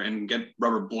stand there and get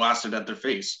rubber blasted at their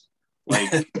face?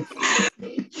 Like,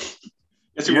 yes,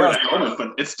 you're wearing a helmet,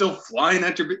 but it's still flying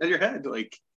at your head.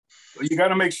 Like, well, you got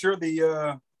to make sure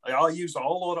I'll use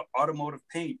all automotive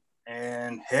paint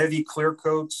and heavy clear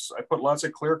coats. I put lots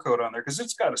of clear coat on there because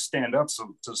it's got to stand up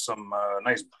to some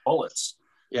nice bullets.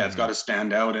 Yeah, it's got to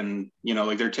stand out, and you know,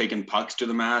 like they're taking pucks to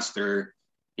the mask. They're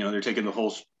taking the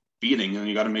whole beating, and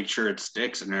you got to make sure it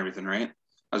sticks and everything, right?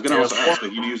 I was gonna also ask,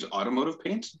 like, you use automotive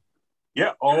paints?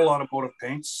 Yeah, all automotive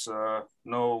paints.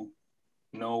 No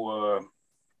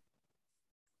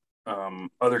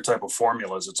other type of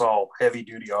formulas. It's all heavy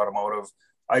duty automotive.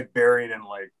 I buried in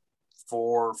like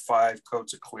 4 or 5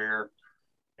 coats of clear,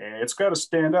 and it's got to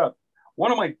stand up.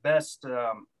 One of my best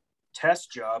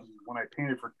test jobs when I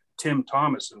painted for Tim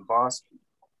Thomas in Boston.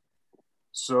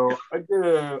 So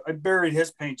I buried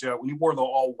his paint job when he wore the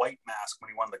all white mask when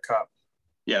he won the cup.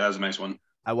 Yeah, that was a nice one.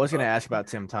 I was going to ask about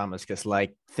Tim Thomas because,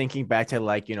 like, thinking back to,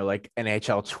 like, you know, like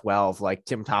NHL 12, like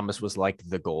Tim Thomas was like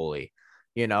the goalie,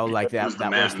 you know, like that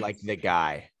was like the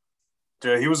guy.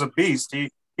 He was a beast. He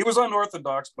was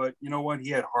unorthodox, but you know what? He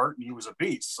had heart and he was a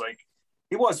beast. Like,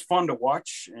 he was fun to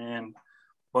watch.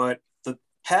 But the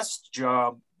test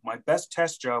job, my best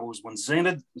test job was when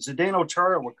Zdeno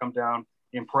Chara would come down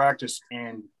in practice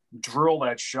and drill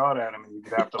that shot at him, and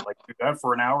you'd have to like do that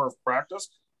for an hour of practice.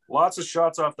 Lots of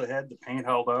shots off the head. The paint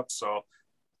held up, so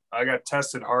I got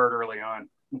tested hard early on.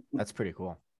 That's pretty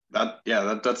cool. That's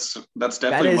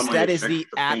definitely that is the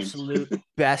absolute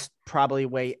best probably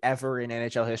way ever in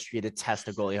NHL history to test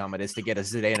a goalie helmet is to get a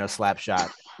Zdeno slap shot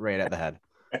right at the head.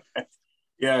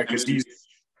 Yeah, because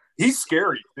he's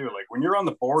scary too. Like when you're on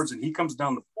the boards and he comes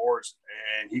down the boards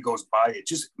and he goes by it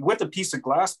just with a piece of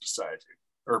glass beside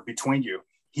you or between you.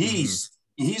 He's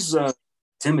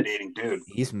intimidating dude.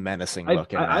 He's menacing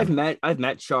looking. I've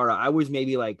met Chara. I was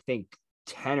maybe like think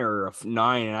 10 or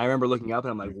 9, and I remember looking up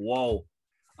and I'm like, whoa.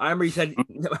 I remember he said,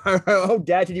 "Oh,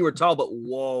 Dad said you were tall, but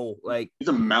whoa!" Like he's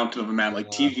a mountain of a man.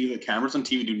 Like TV, the cameras on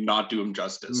TV do not do him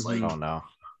justice. Like, oh no.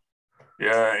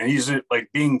 Yeah, and he's like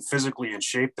being physically in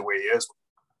shape the way he is.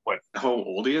 What? How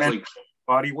old he is? Like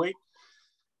body weight,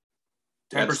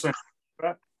 10%.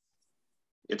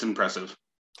 It's impressive.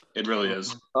 It really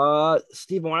is.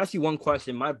 Steve, I want to ask you one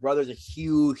question. My brother's a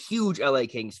huge LA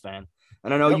Kings fan.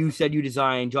 And I know you said you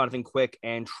designed Jonathan Quick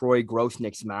and Troy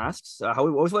Grosnick's masks.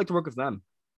 What was it like to work with them?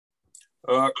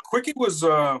 Quicky's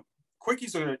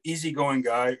an easygoing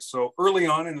guy. So early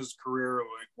on in his career,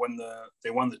 like when they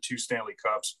won the 2 Stanley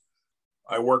Cups,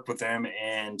 I worked with him,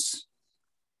 and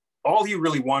all he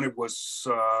really wanted was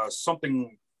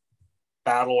something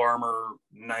battle armor,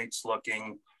 Knights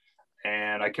looking,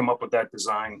 and I came up with that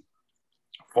design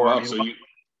for him. So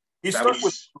he stuck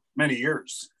with many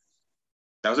years.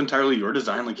 That was entirely your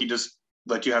design. Like he just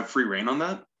let you have free reign on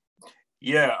that.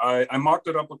 Yeah, I mocked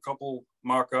it up a couple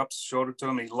mock-ups, showed it to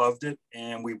him. He loved it,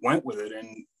 and we went with it.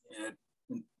 And it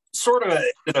sort of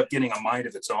ended up getting a mind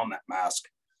of its own, that mask.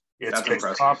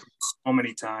 It's popped so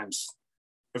many times.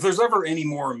 If there's ever any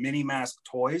more mini mask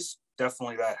toys,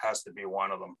 definitely that has to be one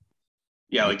of them.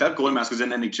 Yeah, like that goalie mask is in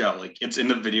NHL. Like it's in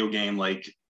the video game.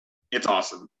 Like it's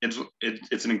awesome.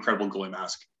 It's an incredible goalie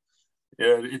mask.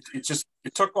 Yeah,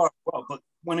 it took off well, but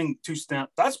winning 2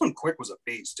 stamps. That's when Quick was a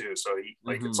beast too. So he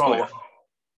it's all.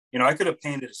 You know, I could have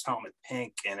painted his helmet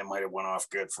pink, and it might have went off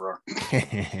good for.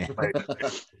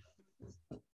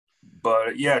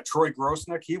 But yeah, Troy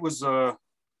Grosnick, he was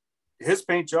his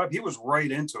paint job. He was right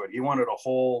into it. He wanted a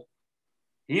whole.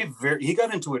 He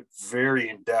got into it very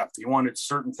in depth. He wanted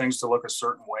certain things to look a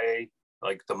certain way,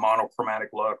 like the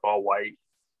monochromatic look, all white.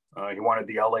 He wanted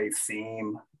the LA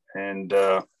theme, and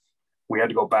we had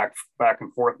to go back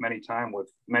and forth many times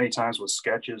with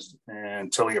sketches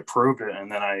until he approved it, and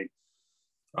then I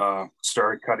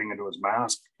started cutting into his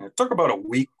mask. And it took about a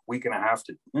week and a half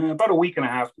to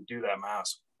do that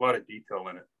mask. A lot of detail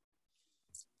in it.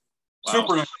 Wow.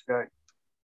 Super nice guy.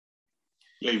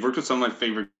 Yeah, you've worked with some of my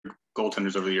favorite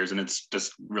goaltenders over the years, and it's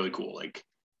just really cool. Like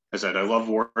I said, I love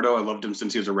Wardo. I loved him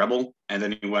since he was a Rebel, and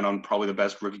then he went on probably the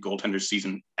best rookie goaltender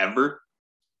season ever.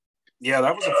 Yeah,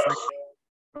 that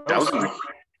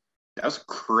was a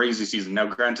crazy season. Now,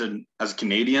 granted, as a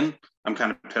Canadian, I'm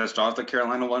kind of pissed off that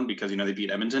Carolina won because, you know, they beat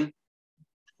Edmonton.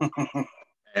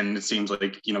 And it seems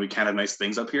like, you know, we can't have nice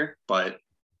things up here. But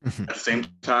at the same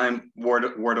time,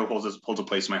 Wardo holds a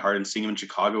place in my heart. And seeing him in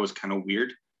Chicago was kind of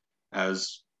weird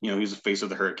as, you know, he's the face of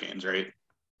the Hurricanes, right?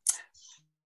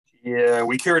 Yeah,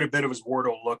 we carried a bit of his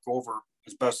Wardo look over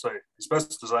as best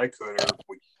as I could, or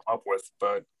we came up with.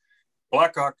 But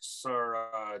Blackhawks are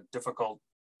a difficult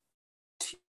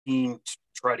team to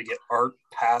try to get art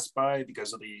passed by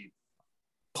because of the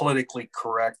politically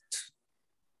correct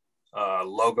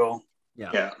logo.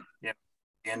 Yeah.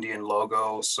 Indian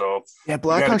logo. So yeah,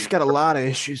 Blackhawks got a lot of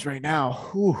issues right now.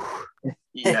 Whew.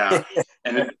 Yeah,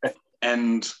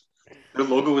 and the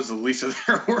logo is the least of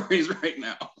their worries right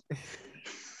now.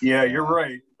 Yeah, you're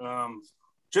right.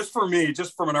 Just for me,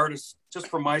 just from an artist, just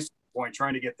from my point,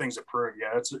 trying to get things approved.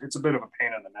 Yeah, it's a bit of a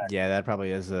pain in the neck. Yeah, that probably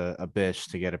is a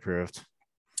bitch to get approved.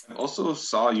 I also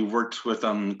saw you worked with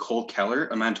Cole Keller,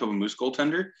 a Manitoba Moose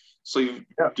goaltender. So you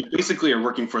basically are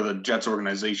working for the Jets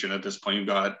organization at this point. You've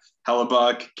got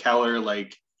Hellebuck, Keller,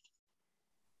 like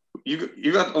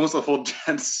you got almost the whole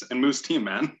Jets and Moose team,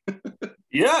 man.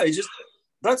 Yeah,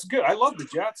 that's good. I love the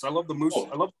Jets. I love the Moose.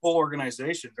 I love the whole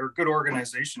organization. They're a good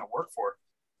organization to work for.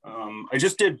 I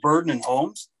just did Burden and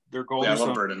Holmes. Their goalies. Yeah, I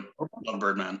love Burden. Love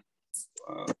Birdman.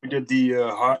 We did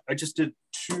I just did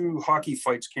 2 hockey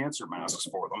fights cancer masks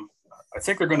for them. I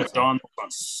think they're going to don on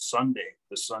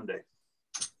this Sunday.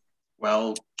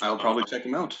 Well, I'll probably check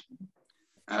them out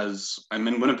as I'm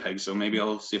in Winnipeg, so maybe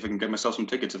I'll see if I can get myself some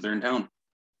tickets if they're in town.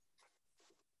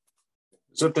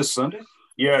 Is it this Sunday?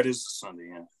 Yeah, it is this Sunday.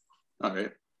 Yeah. All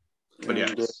right. But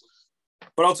yeah.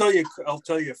 But I'll tell you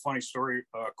a funny story,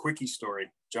 quickie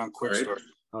story, John Quick story.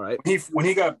 All right. When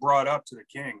he got brought up to the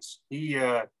Kings, he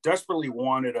desperately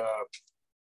wanted a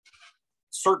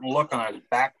certain look on the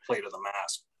back plate of the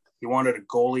mask. He wanted a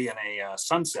goalie in a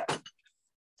sunset.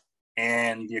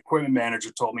 And the equipment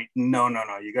manager told me, no,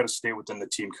 you got to stay within the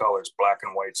team colors, black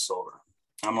and white, silver.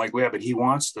 I'm like, yeah, but he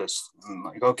wants this. I'm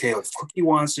like, okay, if he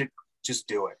wants it, just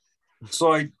do it.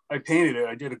 So I painted it.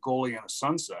 I did a goalie in a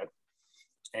sunset.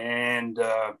 And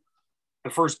the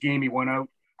first game he went out,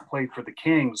 played for the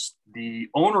Kings, the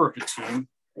owner of the team,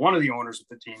 one of the owners of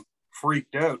the team,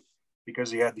 freaked out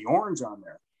because he had the orange on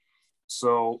there.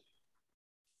 So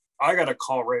I got a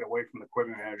call right away from the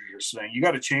equipment manager saying, you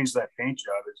got to change that paint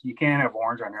job. You can't have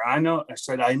orange on here. I know. I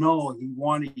said, I know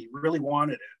he really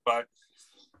wanted it, but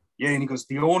yeah. And he goes,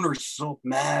 the owner's so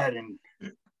mad. And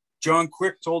John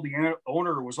Quick told the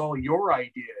owner it was all your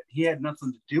idea. He had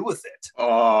nothing to do with it.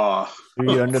 Oh,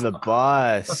 threw you under the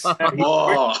bus. He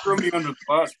threw me under the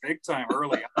bus big time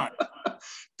early on.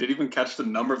 Didn't even catch the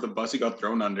number of the bus he got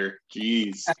thrown under.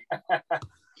 Jeez.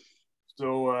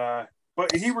 So,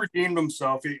 but he redeemed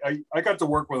himself. I got to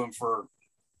work with him for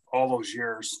all those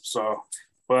years. So,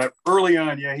 but early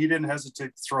on, yeah, he didn't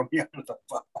hesitate to throw me under the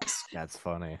bus. That's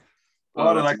funny. A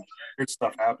lot of that good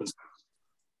stuff happens.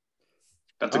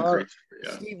 That's a great story,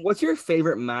 yeah. Steve, what's your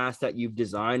favorite mask that you've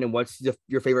designed, and what's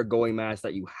your favorite goalie mask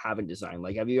that you haven't designed?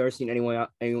 Like, have you ever seen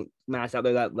any mask out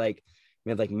there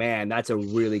that man, that's a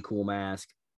really cool mask?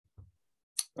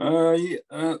 I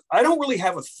don't really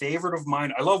have a favorite of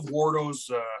mine. I love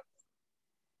Wardo's.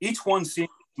 Each one seems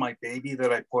my baby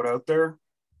that I put out there.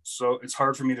 So it's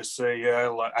hard for me to say. Yeah,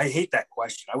 I hate that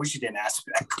question. I wish you didn't ask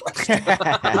me that question.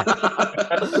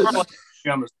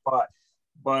 On the spot,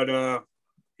 but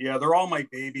yeah, they're all my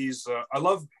babies. I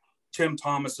love Tim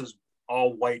Thomas's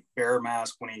all white bear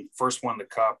mask when he first won the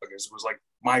cup, because it was like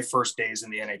my first days in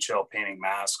the NHL painting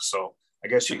masks. So I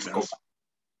guess you can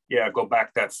go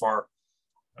back that far.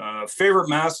 Favorite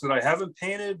mask that I haven't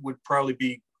painted would probably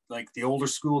be like the older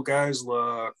school guys,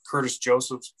 Curtis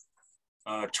Joseph's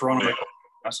Toronto Maple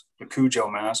mask, the Cujo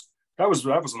mask. That was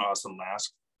an awesome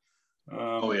mask.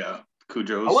 Oh yeah,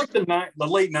 Cujo's. I like the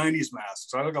late '90s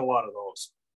masks. I like a lot of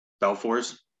those.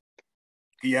 Belfours.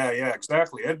 Yeah,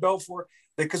 exactly. Ed Belfour,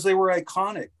 because they were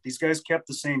iconic. These guys kept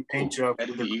the same paint job. Ed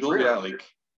the Eagle, yeah, like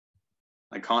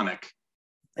iconic.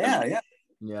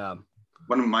 Yeah.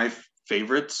 One of my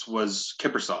favorites was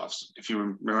Kippersoft's, if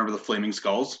you remember the Flaming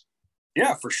Skulls.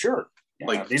 Yeah, for sure. Yeah,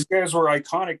 like these guys were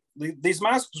iconic. These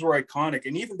masks were iconic,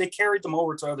 and even they carried them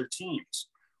over to other teams,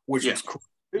 which is cool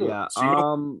too. Yeah.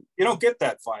 So you don't get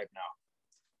that vibe now.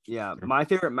 Yeah, my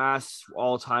favorite masks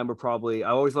all time were probably,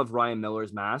 I always loved Ryan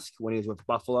Miller's mask when he was with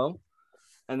Buffalo.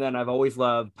 And then I've always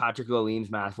loved Patrick Laline's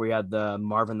mask where he had the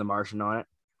Marvin the Martian on it.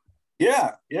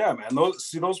 Yeah, man.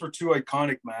 Those were two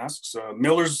iconic masks.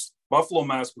 Miller's Buffalo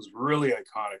mask was really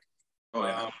iconic. Oh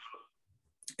yeah.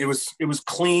 It was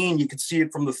clean. You could see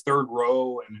it from the third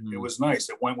row, and it was nice.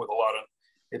 It went with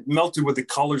it melted with the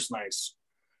colors nice.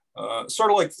 Sort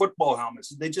of like football helmets.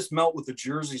 They just melt with the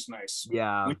jerseys nice.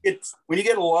 Yeah. When you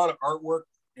get a lot of artwork,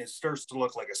 it starts to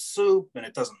look like a soup and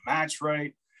it doesn't match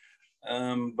right.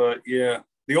 But yeah,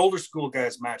 the older school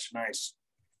guys match nice.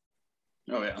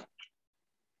 Oh yeah.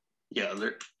 Yeah,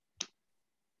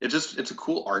 it's a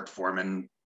cool art form, and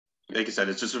like I said,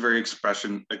 it's just a very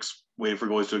way for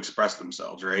goalies to express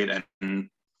themselves, right? And I'm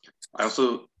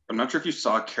not sure if you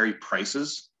saw Carey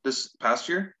Price's this past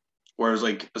year, where it was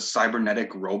like a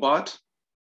cybernetic robot.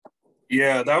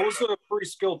 Yeah, that was a pretty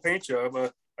skilled paint job.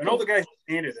 I know the guy who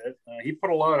painted it. He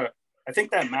put I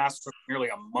think that mask took nearly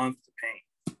a month to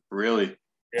paint. Really?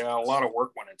 Yeah, a lot of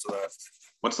work went into that.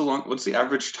 What's the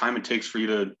average time it takes for you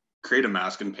to create a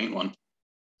mask and paint one?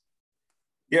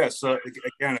 Yeah, so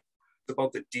again, it's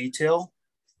about the detail.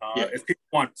 If people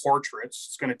want portraits,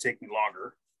 it's going to take me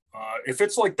longer. If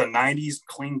it's like the 90s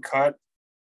clean cut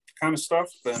kind of stuff,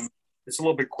 then it's a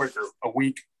little bit quicker, a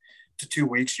week to 2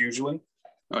 weeks usually.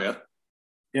 Oh, yeah.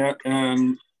 Yeah,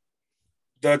 and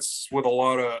that's with a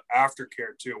lot of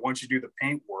aftercare too. Once you do the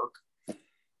paint work,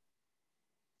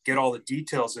 get all the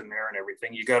details in there and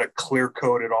everything, you got to clear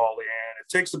coat it all in. It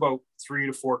takes about 3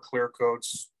 to 4 clear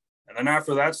coats. And then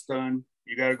after that's done,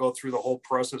 you got to go through the whole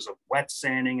process of wet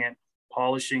sanding it,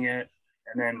 polishing it,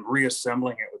 and then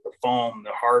reassembling it with the foam,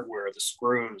 the hardware, the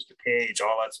screws, the cage,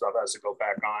 all that stuff has to go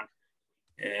back on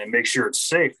and make sure it's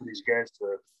safe for these guys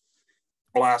to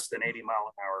blast an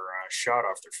 80-mile-an-hour shot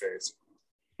off their face.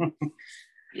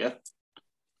 Yeah.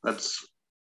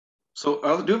 So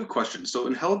I do have a question. So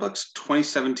in Hellebuck's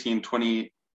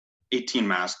 2017-2018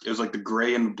 mask, it was like the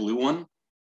gray and blue one.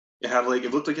 It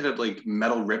looked like it had like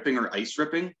metal ripping or ice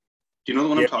ripping. Do you know the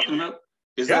one I'm talking about?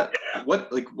 Is that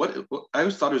what I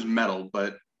always thought it was metal,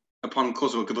 but upon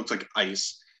closer look, it looks like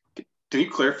ice. Can you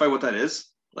clarify what that is?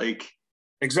 Like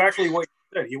exactly what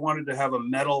you said. He wanted to have a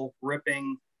metal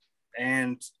ripping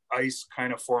and ice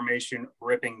kind of formation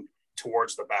ripping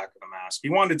towards the back of the mask. He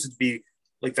wanted it to be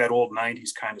like that old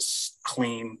 90s kind of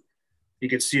clean. You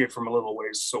could see it from a little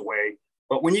ways away.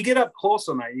 But when you get up close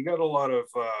on that, you got a lot of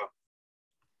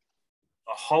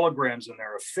holograms in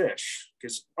there of fish,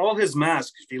 because all his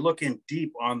masks, if you look in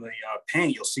deep on the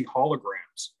paint, you'll see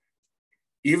holograms.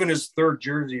 Even his third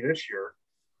jersey this year,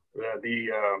 the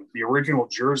original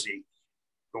jersey,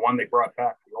 the one they brought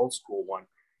back, the old school one,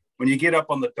 when you get up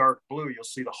on the dark blue, you'll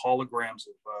see the holograms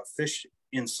of fish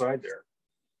inside there.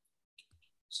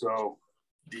 So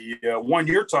the one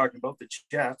you're talking about, the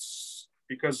Jets,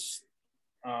 because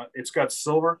it's got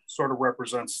silver, sort of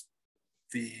represents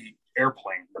the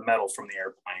airplane, the metal from the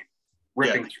airplane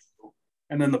ripping through,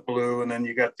 and then the blue, and then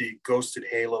you got the ghosted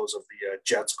halos of the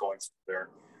Jets going through there.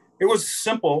 It was a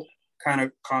simple kind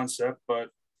of concept, but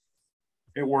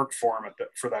it worked for him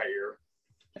for that year.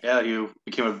 Yeah, he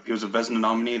was a Vezina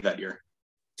nominee that year.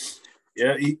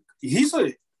 Yeah, he's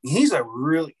a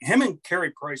really, him and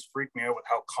Carey Price freak me out with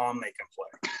how calm they can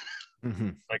play. Mm-hmm.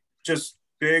 Like just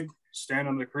big, stand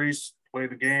on the crease, play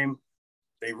the game.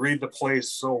 They read the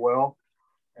plays so well.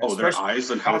 And their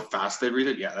eyes and how fast they read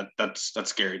it. Yeah, that's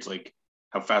scary. It's like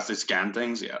how fast they scan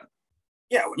things. Yeah.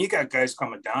 Yeah, when you got guys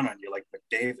coming down on you like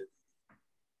McDavid,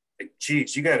 like,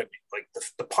 geez, you got to be like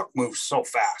the puck moves so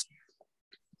fast.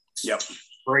 Yep.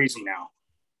 Crazy now.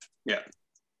 Yeah.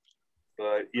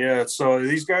 But yeah, so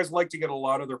these guys like to get a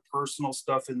lot of their personal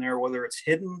stuff in there, whether it's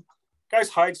hidden. Guys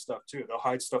hide stuff too. They'll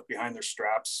hide stuff behind their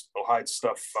straps. They'll hide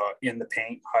stuff in the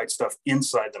paint, hide stuff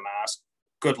inside the mask.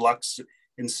 Good luck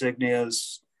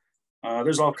insignias.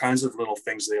 There's all kinds of little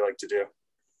things they like to do.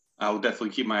 I'll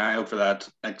definitely keep my eye out for that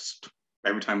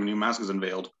every time a new mask is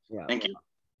unveiled. Yeah. Thank you.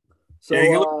 So yeah,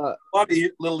 you a lot of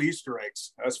little Easter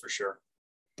eggs, that's for sure.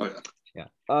 Oh, yeah.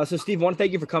 Yeah. So Steve, I want to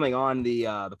thank you for coming on the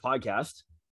podcast.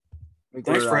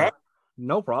 Thanks for having me.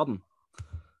 No problem.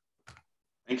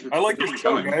 Thank you. I like your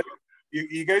show, guys.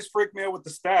 You guys freaked me out with the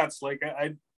stats. Like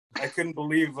I couldn't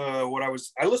believe what I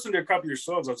listened to a couple of your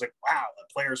shows. I was like, wow, the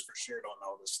players for sure don't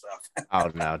know this stuff. Oh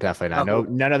no, definitely not. No,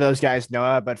 none of those guys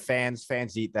know it, but fans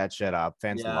eat that shit up.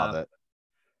 Fans love it.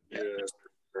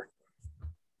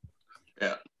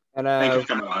 Yeah. And thank you for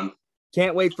coming on.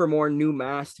 Can't wait for more new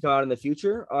masks to come out in the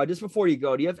future. Just before you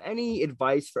go, do you have any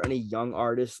advice for any young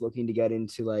artists looking to get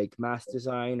into like mask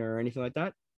design or anything like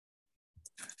that?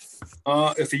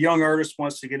 If a young artist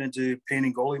wants to get into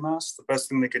painting goalie masks, the best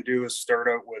thing they can do is start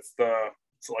out with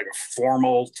like a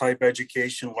formal type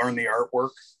education, learn the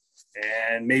artwork,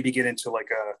 and maybe get into like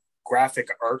a graphic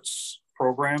arts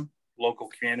program, local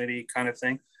community kind of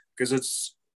thing.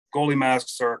 Because goalie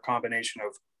masks are a combination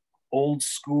of old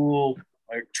school,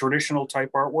 like traditional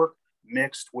type artwork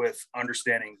mixed with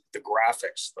understanding the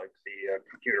graphics, like the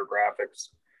computer graphics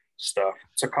stuff.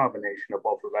 It's a combination of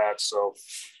both of that. So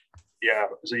yeah,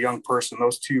 as a young person,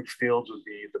 those two fields would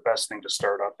be the best thing to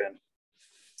start up in.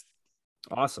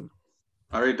 Awesome.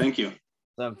 All right. Thank you.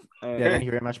 Thank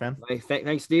you very much, man.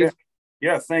 Thanks, Steve.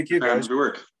 Yeah, thank you, guys. Good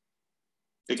work.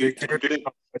 Take care.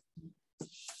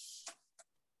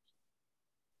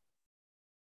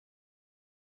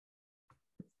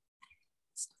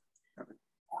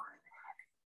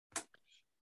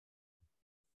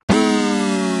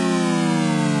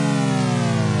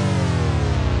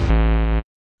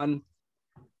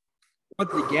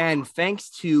 Once again,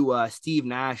 thanks to Steve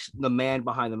Nash, the man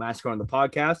behind the mask on the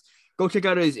podcast. Go check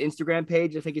out his Instagram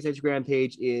page. I think his Instagram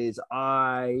page is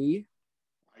I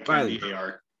Candy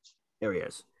AR. There he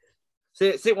is.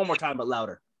 Say it one more time, but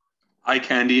louder. I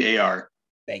Candy AR.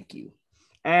 Thank you.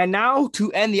 And now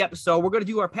to end the episode, we're going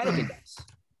to do our panic index.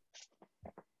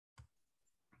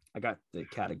 I got the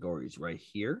categories right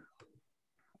here.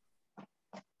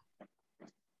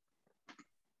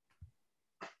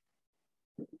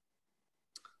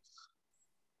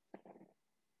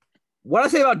 What I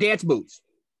say about dance moves?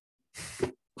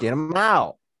 Get them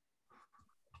out.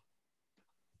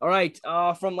 All right.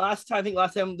 From last time, I think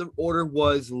last time the order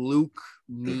was Luke,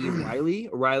 me, Riley,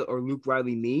 or Luke,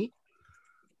 Riley, me.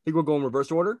 I think we're going reverse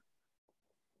order.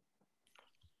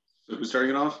 So who's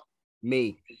starting it off?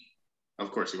 Me.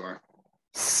 Of course you are.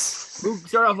 Luke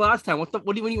started off last time. What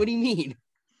do you mean?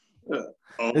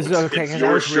 It's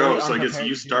your show, so I guess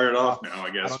you started off now.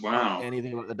 I guess. Wow.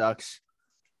 Anything about the Ducks?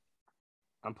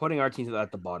 I'm putting our teams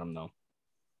at the bottom, though.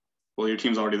 Well, your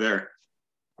team's already there.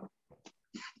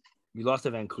 You lost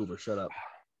to Vancouver. Shut up.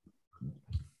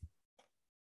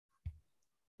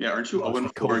 Yeah, aren't you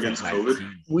 0-4 against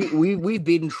COVID? We've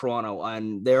beaten Toronto,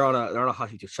 and they're on a hot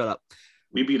streak. Shut up.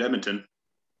 We beat Edmonton.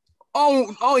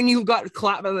 Oh, and you got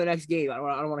clapped in the next game. I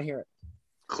don't want to hear it.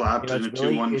 Clapped in a 2-1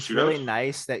 shootout. It's really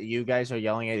nice that you guys are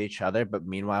yelling at each other, but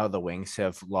meanwhile the Wings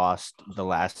have lost the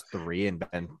last 3 and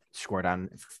been scored on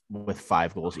with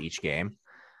 5 goals each game.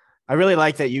 I really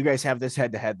like that you guys have this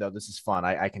head-to-head, though. This is fun.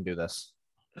 I can do this.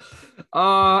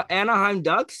 Anaheim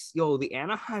Ducks. Yo, the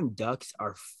Anaheim Ducks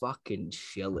are fucking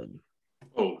chilling.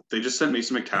 Oh, they just sent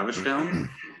Mason McTavish down.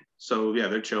 So, yeah,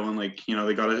 they're chilling. Like,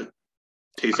 they got to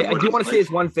taste I do want to say this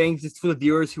one thing, just for the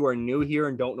viewers who are new here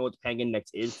and don't know what the Penguin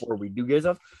Index is before we do get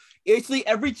stuff. Actually,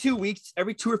 every 2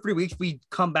 or 3 weeks, we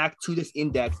come back to this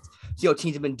index, see how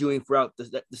teams have been doing throughout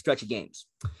the stretch of games.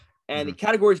 And the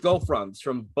categories go from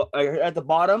at the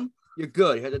bottom, you're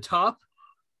good. You're at the top,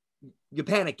 you're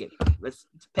panicking. It's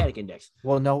panic index.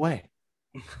 Well, no way.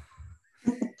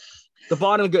 The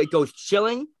bottom it goes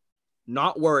chilling,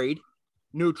 not worried,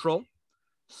 neutral,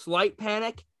 slight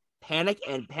panic,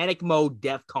 and panic mode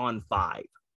DEFCON 5.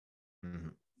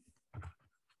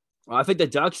 Well, I think the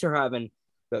Ducks are having,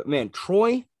 but man,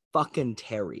 Troy fucking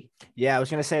Terry. Yeah, I was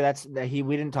gonna say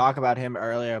we didn't talk about him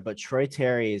earlier, but Troy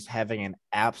Terry is having an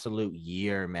absolute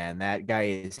year, man. That guy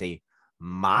is a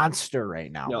monster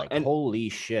right now. Holy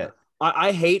shit.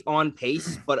 I hate on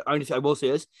pace, but I will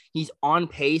say this: he's on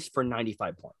pace for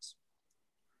 95 points.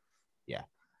 Yeah,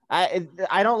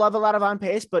 I don't love a lot of on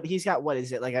pace, but he's got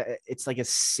it's like a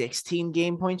 16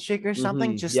 game point streak or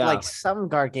something, like some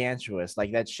gargantuous.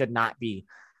 Like that should not be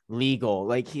legal.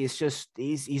 Like he's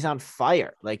on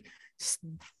fire. Like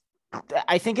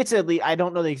I think it's at least, I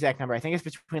don't know the exact number. I think it's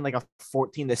between like a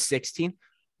 14 to 16.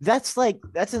 That's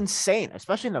insane,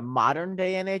 especially in the modern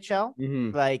day NHL.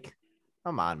 Mm-hmm. Like,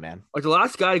 come on, man. Like the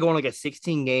last guy to go on like a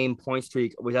 16-game point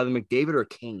streak was either McDavid or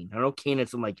Kane. I know Kane had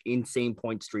some like insane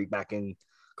point streak back in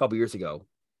a couple years ago.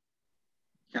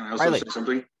 Can I also say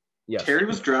something? Yes. Terry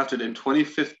was drafted in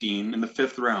 2015 in the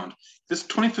 5th round. This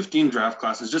 2015 draft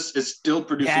class is still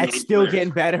producing. Yeah, it's still getting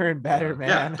better and better, man.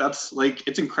 Yeah, that's like,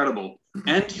 it's incredible.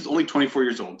 And he's only 24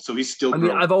 years old, so he's still. I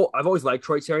mean, I've always liked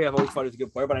Troy Terry. I've always thought he was a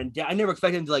good player, but I never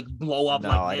expected him to like blow up. No,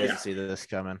 like I this. didn't see this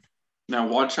coming. Now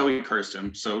watch how he cursed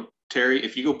him. So Terry,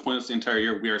 if you go pointless the entire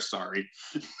year, we are sorry.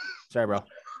 Sorry, bro.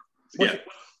 Yeah.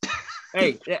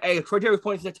 Hey, if Troy Terry was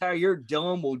pointless the entire year,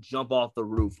 Dylan will jump off the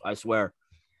roof. I swear.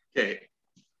 Okay.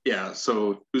 Yeah.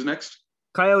 So who's next?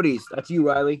 Coyotes. That's you,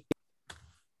 Riley.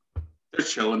 They're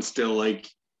chilling still. Like,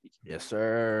 yes,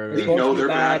 sir. they know they're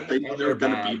bad. They know they're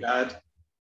gonna be bad.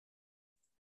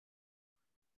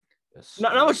 Yes,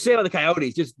 Not much to say about the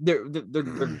Coyotes. Just they're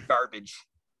garbage.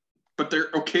 But they're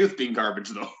okay with being garbage,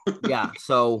 though. Yeah.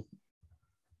 So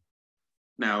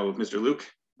now, Mr. Luke.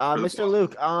 Mr.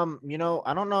 Luke,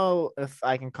 I don't know if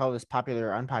I can call this popular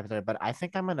or unpopular, but I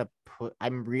think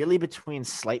I'm really between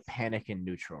slight panic and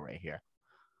neutral right here.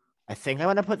 I think I'm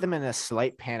gonna put them in a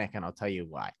slight panic, and I'll tell you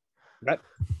why. Okay.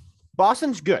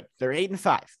 Boston's good. They're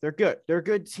 8-5. They're good. They're a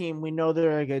good team. We know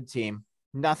they're a good team.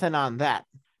 Nothing on that.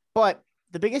 But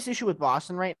the biggest issue with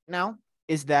Boston right now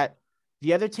is that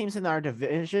the other teams in our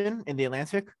division in the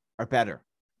Atlantic are better.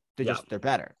 They're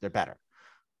better. They're better.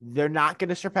 They're not going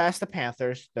to surpass the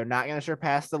Panthers. They're not going to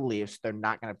surpass the Leafs. They're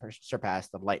not going to surpass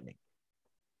the Lightning.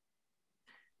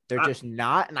 They're just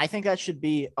not. And I think that should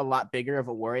be a lot bigger of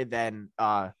a worry than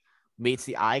meets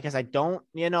the eye, because I don't,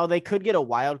 they could get a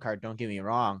wild card. Don't get me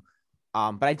wrong.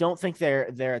 But I don't think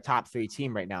they're a top 3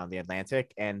 team right now in the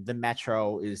Atlantic, and the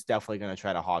Metro is definitely going to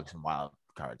try to hog some wild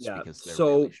cards because they're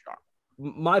really strong.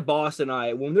 My boss and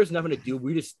I, when there's nothing to do,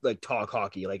 we just like talk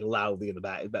hockey like loudly in the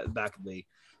back of the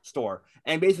store.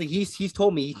 And basically, he's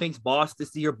told me he thinks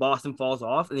this year Boston falls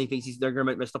off, and he thinks they're going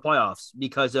to miss the playoffs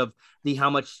because of how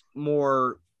much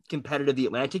more competitive the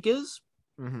Atlantic is.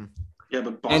 Mm-hmm. Yeah,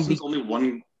 but Boston's only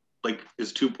one. Like,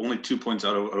 is only 2 points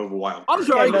out of a wild. I'm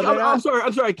sorry.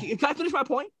 I'm sorry. Can I finish my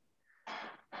point?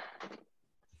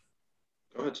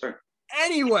 Go ahead, sir.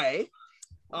 Anyway,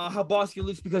 how Boston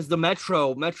lose because the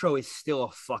Metro is still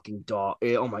a fucking dog.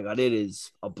 Oh my god, it is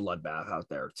a bloodbath out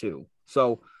there too.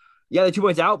 So, yeah, they're 2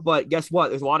 points out, but guess what?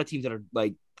 There's a lot of teams that are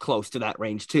like close to that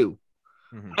range too.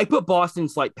 Mm-hmm. I put Boston in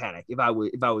slight panic if I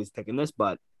was picking this,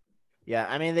 but. Yeah,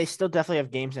 I mean, they still definitely have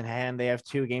games in hand. They have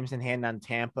 2 games in hand on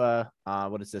Tampa.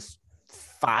 What is this?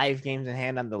 5 games in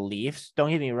hand on the Leafs. Don't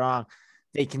get me wrong.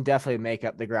 They can definitely make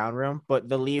up the ground room. But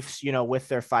the Leafs, with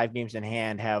their 5 games in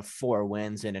hand, have 4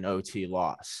 wins and an OT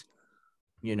loss.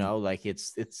 Like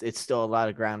it's still a lot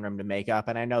of ground room to make up.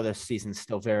 And I know this season's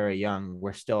still very young.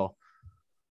 We're still,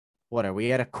 what are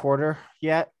we at a quarter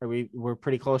yet? We're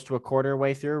pretty close to a quarter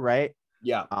way through, right?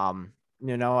 Yeah.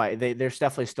 There's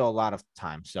definitely still a lot of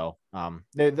time. So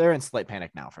they're in slight panic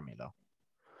now for me though.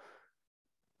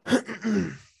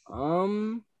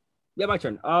 Yeah, my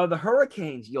turn. The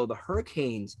Hurricanes, the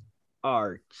Hurricanes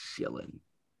are chilling.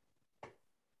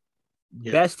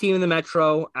 Yeah. Best team in the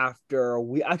Metro after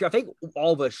I think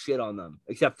all of us shit on them,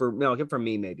 except for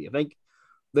me maybe. I think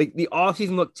the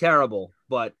offseason looked terrible,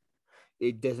 but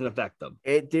it doesn't affect them.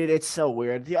 It's so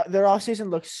weird. Their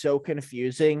offseason looks so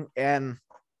confusing, and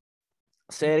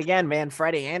say it again, man.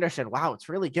 Freddie Anderson. Wow, it's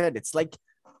really good. It's like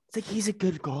he's a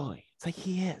good goalie. It's like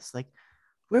he is. Like,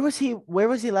 where was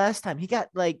he last time? He got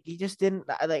he just didn't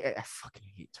I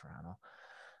fucking hate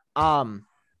Toronto.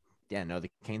 Yeah, no, the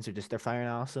Canes are they're firing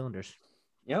all cylinders.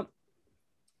 Yep.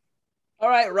 All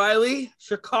right, Riley,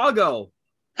 Chicago.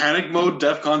 Panic mode,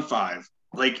 DEFCON 5.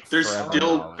 Like, they're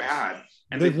still bad.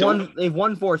 And they've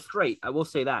won 4 straight. I will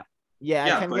say that. Yeah,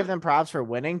 I can give them props for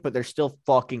winning, but they're still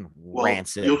fucking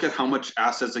rancid. You look at how much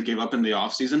assets they gave up in the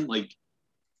offseason. Like,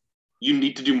 you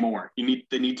need to do more. They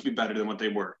need to be better than what they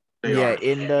were. They are.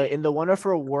 In the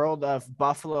wonderful world of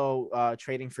Buffalo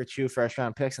trading for 2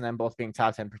 first-round picks and then both being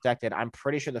top 10 protected, I'm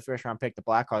pretty sure the first-round pick the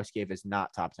Blackhawks gave is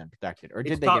not top 10 protected. Or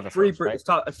did they give a first, right?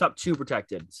 It's top 2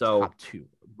 protected. So top 2,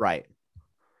 right?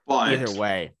 But either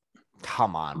way,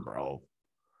 come on, bro.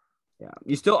 Yeah,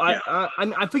 you still. Yeah.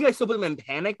 I think I still put them in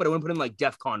panic, but I wouldn't put them like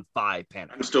DEFCON 5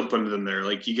 panic. I'm still putting them there.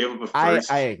 Like, you gave up a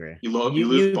first. I agree. You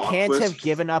lose. You can't have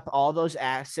given up all those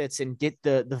assets and get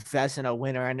the Vezina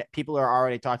winner, and people are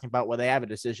already talking about they have a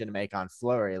decision to make on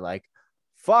Fleury. Like,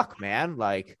 fuck, man.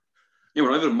 Like, yeah, we're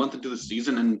not even a month into the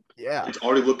season, and it's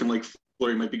already looking like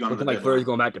Fleury might be gone. Looking like Fleury's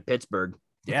going back to Pittsburgh.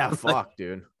 Yeah, fuck,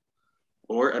 dude.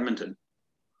 or Edmonton.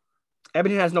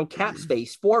 Edmonton has no cap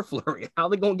space for Fleury. How are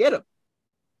they going to get him?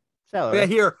 Salary. Yeah,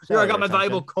 here I got my retention.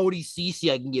 valuable Cody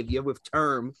Ceci I can give you with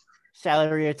term.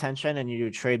 Salary retention, and you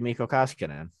trade Mikko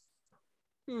Koskinen.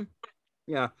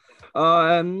 Yeah.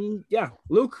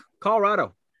 Luke,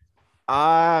 Colorado.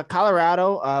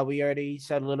 Colorado, we already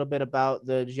said a little bit about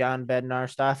the John Bednar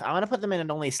stuff. I want to put them in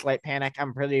an only slight panic.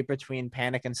 I'm really between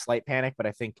panic and slight panic, but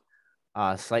I think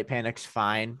slight panic's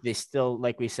fine. They still,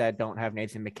 like we said, don't have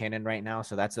Nathan McKinnon right now,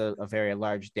 so that's a very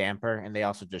large damper. And they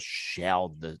also just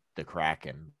shelled the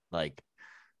Kraken, like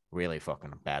really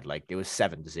fucking bad. Like it was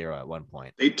 7-0 at one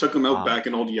point. They took him out back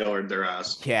in Old Yeller, their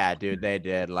ass. Yeah, dude, they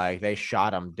did. Like they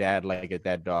shot him dead like a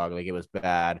dead dog. Like it was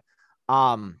bad.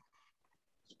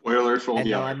 Spoilers for Old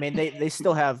Yeller. I mean, they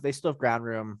still have ground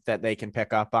room that they can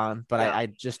pick up on, but I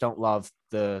just don't love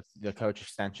the coach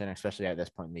extension, especially at this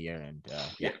point in the year. And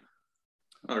yeah.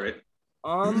 All right.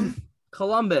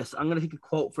 Columbus. I'm gonna take a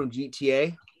quote from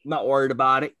GTA. I'm not worried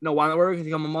about it. No, why not worried?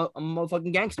 Because I'm a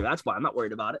motherfucking gangster. That's why I'm not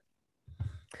worried about it.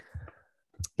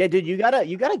 Yeah, dude, you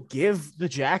gotta give the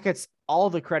Jackets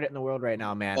all the credit in the world right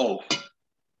now, man. Oh,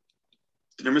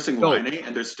 they're missing Line,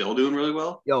 and they're still doing really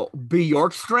well. Yo,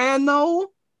 Bjorkstrand though.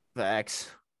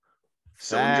 Facts.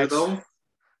 Sillinger though.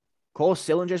 Cole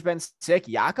Sillinger's been sick.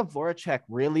 Jakub Voracek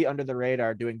really under the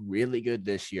radar, doing really good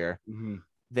this year. Mm-hmm.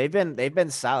 They've been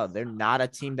solid. They're not a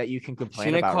team that you can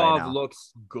complain about right now.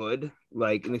 Looks good,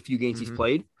 like in the few games he's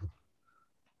played.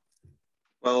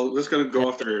 Well, let's gonna go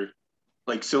after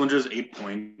like Sillinger's 8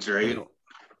 points, right?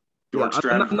 Yeah,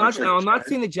 I'm not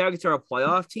saying the Jackets are a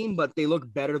playoff team, but they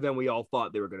look better than we all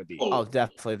thought they were going to be. Oh,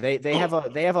 definitely. They have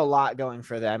a lot going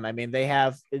for them. I mean,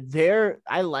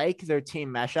 I like their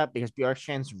team mashup because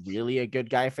Bjorkstrand's really a good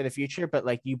guy for the future. But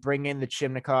like you bring in the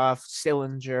Chimnikov,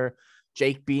 Sillinger,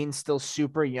 Jake Bean's still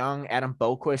super young. Adam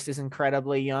Boquist is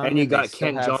incredibly young, and you got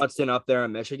Kent Johnson up there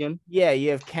in Michigan. Yeah,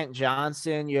 you have Kent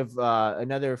Johnson. You have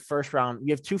another first round.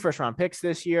 You have 2 first-round picks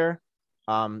this year.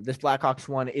 This Blackhawks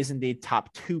one is indeed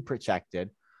top 2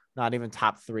 protected, not even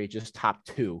top 3, just top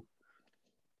 2.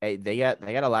 Hey, they got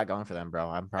a lot going for them, bro.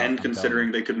 I'm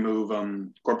considering they could move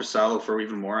Korpisalo for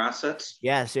even more assets.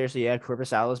 Yeah, seriously, yeah.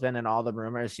 Korpisalo's been in all the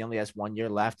rumors. He only has 1 year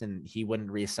left, and he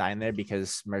wouldn't re-sign there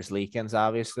because Merzlikins,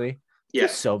 obviously. Yeah,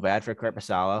 it's so bad for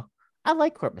Korpisalo. I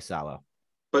like Korpisalo,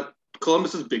 but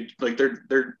Columbus is big. Like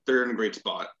they're in a great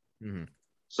spot. Mm-hmm.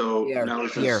 So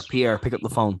Pierre, pick up the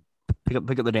phone. Pick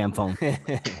up the damn phone.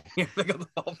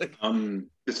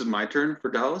 This is my turn for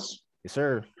Dallas. Yes,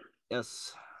 sir.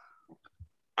 Yes.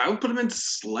 I would put them in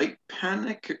slight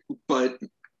panic, but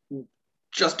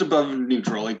just above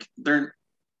neutral. Like they're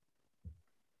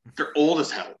old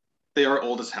as hell. They are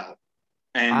old as hell.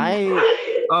 And I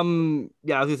was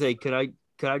gonna say, could I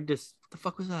just what the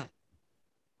fuck was that?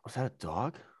 Was that a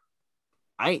dog?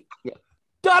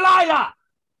 Delilah.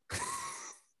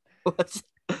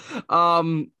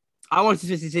 I wanted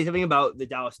to say something about the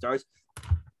Dallas Stars.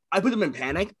 I put them in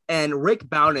panic, and Rick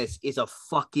Bowness is a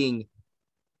fucking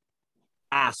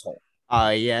asshole.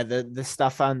 Yeah, the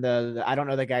stuff on the I don't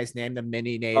know the guy's name, the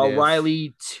mini native.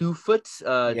 Riley 2-foot.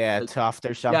 Tuft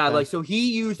or something. Yeah, like so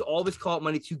he used all this call-up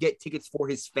money to get tickets for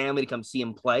his family to come see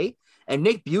him play. And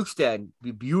Nick Bjugstad,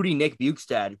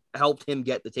 helped him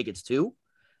get the tickets too.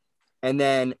 And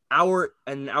then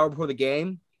an hour before the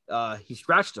game, he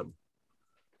scratched him.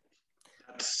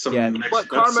 But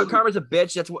Karma's a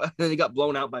bitch. That's what they got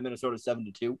blown out by Minnesota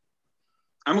 7-2.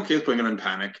 I'm okay with putting him in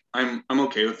panic. I'm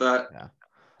okay with that. Yeah.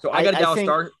 So I got a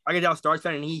Dallas Stars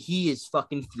fan, and he is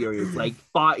fucking furious. Like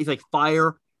he's like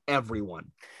fire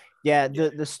everyone. Yeah,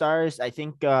 the Stars. I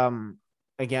think again,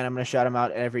 I'm gonna shout him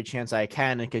out every chance I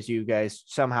can because you guys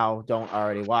somehow don't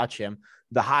already watch him.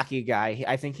 The hockey guy.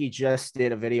 I think he just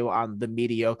did a video on the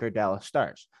mediocre Dallas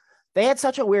Stars. They had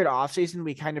such a weird offseason.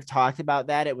 We kind of talked about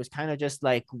that. It was kind of just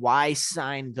like, why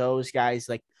sign those guys?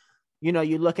 Like, you know,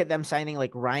 you look at them signing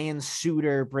like Ryan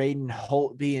Suter, Braden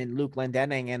Holtby, and Luke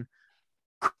Glendening, and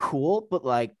cool, but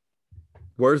like,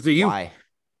 where's the youth? Why?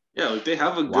 Yeah, like they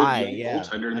have a good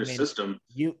goaltender in their system.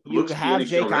 You have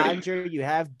Jake Oettinger, you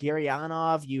have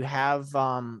Gurianov, you have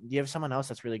someone else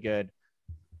that's really good.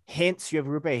 Hintz, you have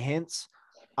Rupe Hintz.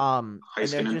 And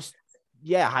they're just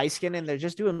Heiskanen, and they're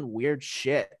just doing weird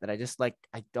shit that I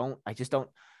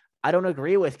don't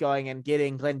agree with going and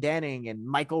getting Glendening and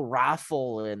Michael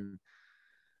Raffle, and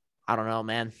I don't know,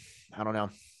 man. I don't know.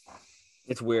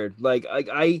 It's weird. Like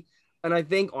I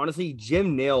think honestly,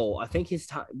 Jim Nill, I think his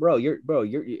time, your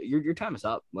time is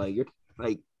up. Like you're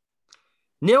like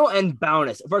Nill and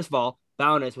Bowness. First of all,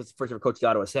 Bowness was the first ever coach of the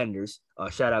Ottawa Senators.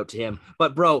 Shout out to him.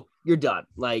 But bro, you're done.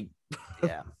 Like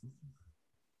yeah.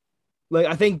 Like,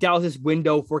 I think Dallas's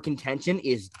window for contention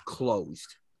is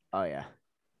closed. Oh yeah.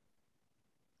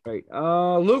 Right.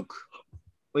 Luke.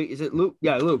 Wait, is it Luke?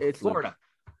 Yeah, Luke. It's Florida. Luke.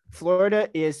 Florida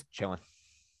is chilling.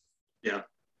 Yeah.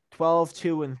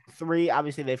 12-2-3.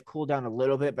 Obviously, they've cooled down a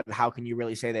little bit, but how can you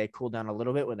really say they cooled down a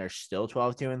little bit when they're still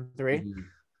 12-2-3?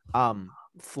 Mm-hmm.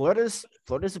 Florida's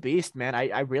a beast, man.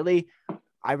 I really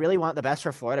want the best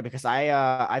for Florida because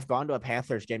I've gone to a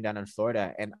Panthers game down in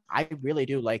Florida and I really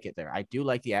do like it there. I do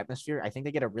like the atmosphere. I think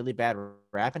they get a really bad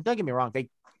rap, and don't get me wrong, they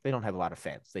don't have a lot of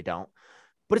fans. They don't,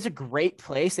 but it's a great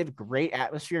place. They have a great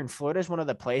atmosphere, and Florida is one of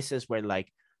the places where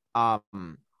like like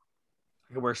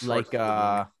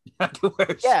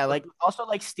also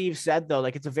like Steve said though,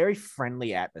 like it's a very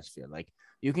friendly atmosphere. Like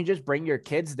you can just bring your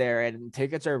kids there and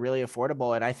tickets are really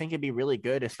affordable. And I think it'd be really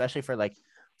good, especially for like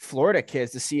Florida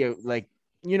kids to see like,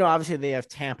 you know, obviously they have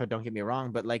Tampa, don't get me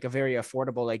wrong, but like a very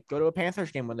affordable, like go to a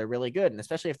Panthers game when they're really good. And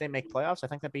especially if they make playoffs, I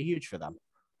think that'd be huge for them.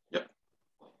 Yep.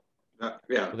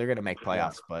 Yeah. Well, they're going to make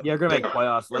playoffs, but yeah, they're going to make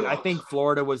playoffs. Like I think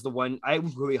Florida was the one. I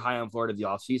was really high on Florida the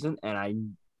offseason, and I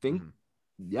think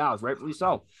yeah, I was rightfully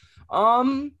so.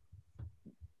 The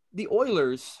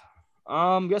Oilers.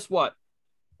 Guess what?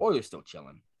 Oilers still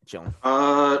chilling. Chilling.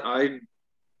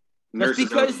 Just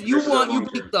because you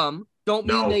beat them, don't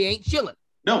mean they ain't chilling.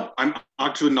 No, I'm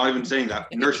actually not even saying that.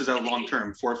 Nurse is out long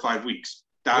term, 4 or 5 weeks.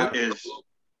 That is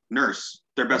Nurse,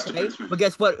 their best defenseman. But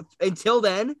guess what? Until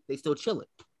then, they still chilling.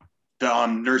 The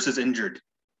Nurse is injured.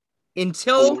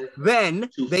 Until then,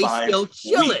 they still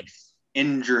chilling.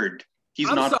 Injured. He's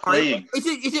not playing.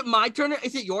 Is it my turn?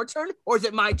 Is it your turn? Or is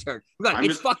it my turn?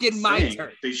 It's fucking my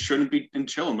turn. They shouldn't be in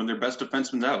chilling when their best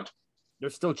defenseman's out. They're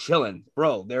still chilling,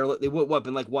 bro. They would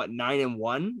been like what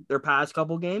 9-1 their past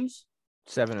couple games.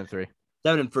 7-3.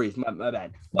 7-3 is my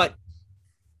bad. But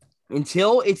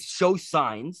until it shows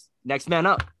signs, next man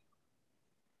up.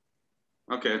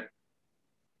 Okay.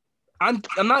 I'm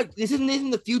not. This isn't in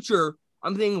the future.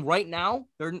 I'm thinking right now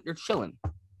they're chilling.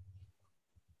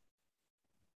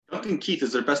 Duncan Keith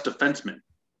is their best defenseman.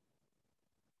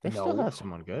 They still have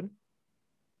someone good.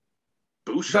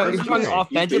 Bouchard. If you're talking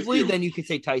offensively, then you could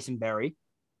say Tyson Barrie.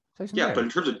 But in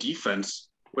terms of defense,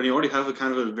 when you already have a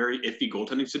kind of a very iffy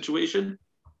goaltending situation.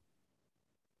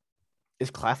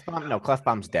 Is Clefbaum? No,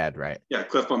 Clefbaum's dead, right? Yeah,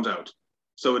 Clefbaum's out.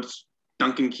 So it's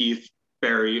Duncan Keith,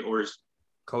 Barrie, or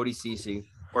Cody Ceci.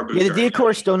 Or Bouchard. Yeah, the decor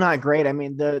is still not great. I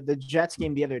mean, the Jets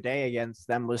game the other day against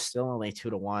them was still only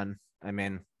 2-1. I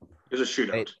mean, it was a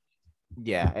shootout.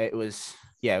 It was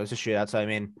a shootout. So I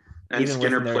mean, and even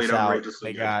Skinner with played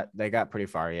outrageously. They got pretty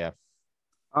far. Yeah.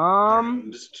 I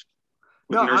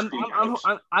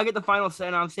get the final say,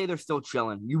 and I'm saying they're still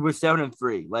chilling. You were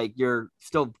 7-3, like you're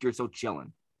still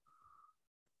chilling.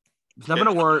 It's not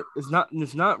gonna work.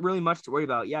 There's not really much to worry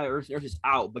about. Yeah, Earth is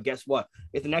out, but guess what?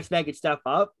 If the next man could step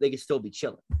up, they could still be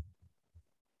chilling.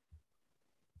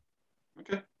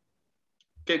 Okay.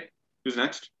 Who's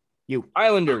next? You.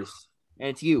 Islanders, and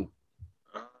it's you.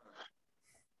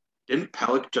 Didn't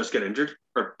Pelech just get injured?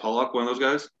 Or Pollock, one of those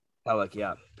guys? Pelech,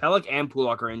 yeah. Pelech and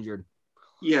Pulak are injured.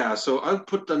 Yeah, so I would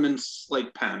put them in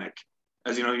slight panic.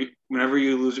 As you know, whenever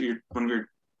you lose one of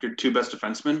your two best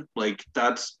defensemen, like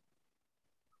that's,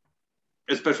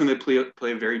 especially when they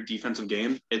play a very defensive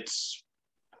game, it's.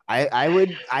 I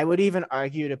would even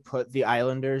argue to put the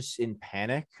Islanders in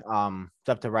panic. It's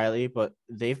up to Riley, but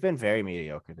they've been very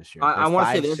mediocre this year. I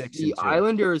want to say this: the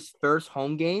Islanders' first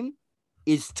home game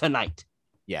is tonight.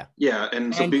 Yeah. Yeah,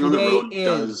 and so being on the road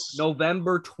is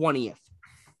November 20th.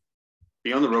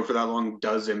 Being on the road for that long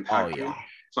does impact you.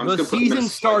 So the season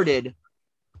started.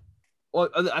 Well,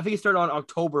 I think it started on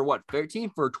October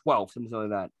 13th or 12th, something like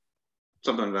that.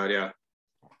 Something like that, yeah.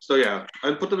 So yeah,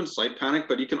 I'd put them in slight panic,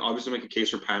 but you can obviously make a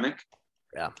case for panic.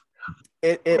 Yeah.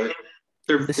 They've been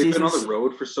on the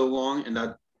road for so long, and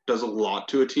that does a lot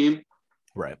to a team.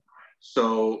 Right.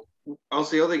 So I'll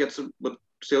see how they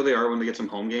see how they are when they get some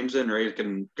home games in, right?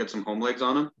 Can get some home legs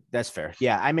on them. That's fair.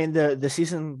 Yeah, I mean the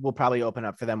season will probably open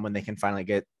up for them when they can finally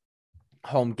get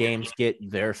home games, get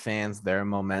their fans, their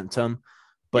momentum.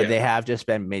 But they have just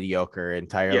been mediocre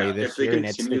entirely this year, and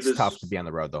it's tough to be on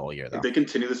the road the whole year, though. If they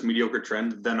continue this mediocre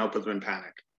trend, then I'll put them in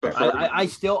panic. But I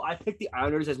pick the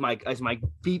Islanders as my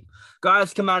deep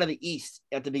guys come out of the East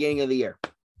at the beginning of the year.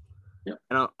 Yeah.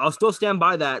 And I'll still stand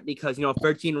by that because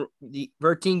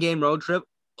 13 game road trip.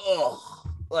 Oh,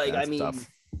 that's tough.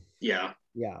 Yeah.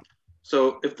 Yeah.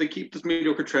 So if they keep this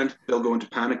mediocre trend, they'll go into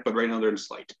panic. But right now they're in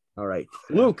slight. All right,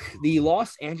 Luke, the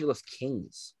Los Angeles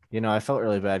Kings. I felt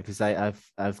really bad because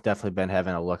I've definitely been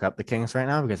having a look up the Kings right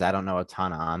now because I don't know a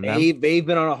ton on them. They've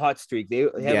been on a hot streak.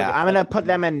 I'm gonna put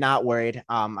them in not worried.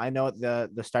 I know at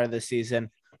the start of the season,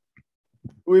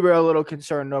 We were a little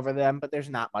concerned over them, but there's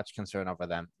not much concern over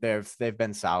them. They've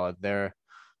been solid. They're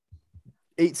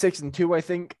 8-6-2, I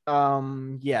think.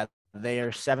 Yeah, they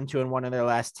are 7-2-1 in their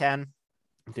last 10.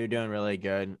 They're doing really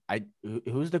good.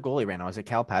 Who's the goalie right now? Is it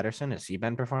Cal Patterson? Has he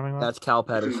been performing well? That's Cal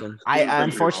Patterson.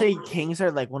 Unfortunately, Kings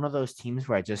are like one of those teams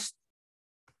where I just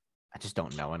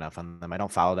don't know enough on them. I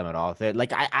don't follow them at all.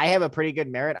 I have a pretty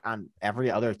good merit on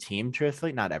every other team,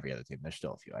 truthfully. Not every other team. There's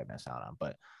still a few I miss out on,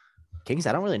 but Kings,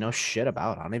 I don't really know shit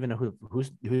about. I don't even know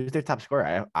who's their top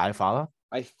scorer. I follow.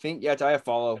 I think, yeah, it's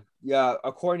Iafallo. Yeah,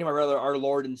 according to my brother, our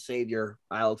Lord and Savior,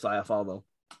 Alex Iafallo.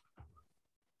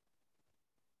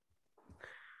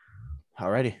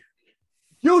 Alrighty.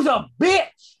 You's a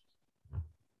bitch!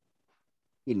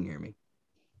 He didn't hear me.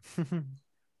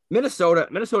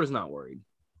 Minnesota's not worried.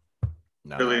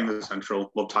 No. They're leading the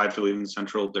Central. Well, tied for leading the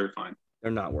Central. They're fine.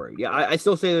 They're not worried. Yeah, I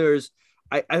still say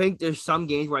I think there's some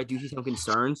games where I do see some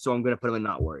concerns, so I'm going to put them in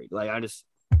not worried. That's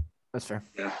fair.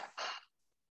 Yeah.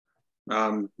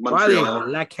 Riley, Montreal.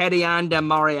 Lacadian de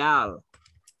Montreal.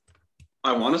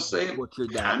 I want to say Butchered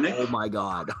that. Panic Oh my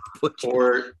God.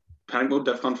 or Panic Mode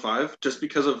DEFCON 5, just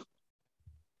because of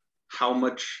how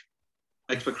much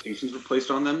expectations were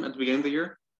placed on them at the beginning of the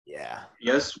year. Yeah.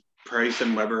 Yes, Price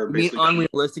and Weber are You mean basically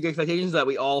unrealistic expectations that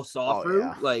we all saw through?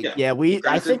 Yeah. Yeah. I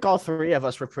Granted- think all three of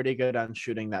us were pretty good on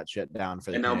shooting that shit down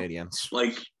for the And now, Canadians.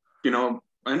 I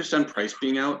understand Price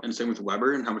being out and same with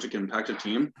Weber and how much it can impact a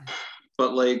team.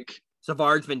 But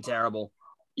Savard's been terrible.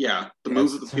 the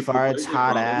moves of the people. Savard's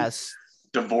hot ass.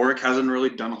 Dvorak hasn't really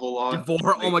done a whole lot.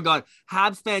 Dvorak, oh my God.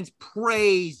 Habs fans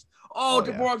praise. Oh,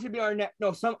 Dvorak should be our net.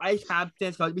 No, some Ice Habs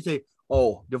fans call me say,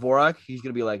 oh, Dvorak, he's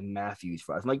going to be like Matthews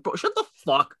for us. I'm like, bro, shut the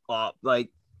fuck up.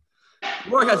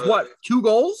 Dvorak has what? 2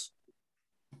 goals?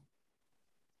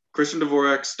 Christian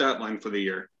Dvorak's stat line for the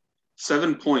year: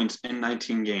 7 points in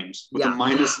 19 games with a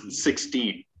minus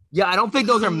 16. Yeah, I don't think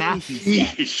those are Matthews.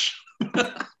 Yeesh.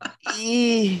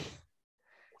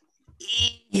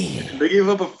 They gave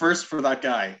up a first for that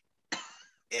guy.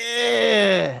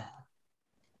 I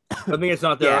think it's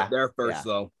not their first,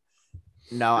 though.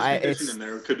 No, It's in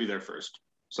there. It could be their first.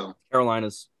 So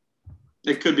Carolina's.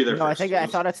 it could be their No, first. I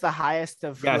thought it's the highest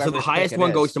of. Yeah, so the whoever's highest pick it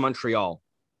one is. goes to Montreal.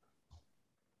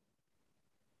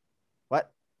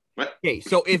 What? Okay,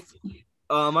 so if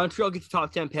Montreal gets the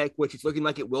top 10 pick, which it's looking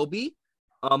like it will be,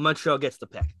 Montreal gets the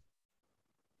pick.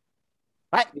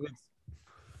 What?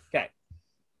 Okay.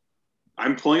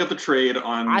 I'm pulling up the trade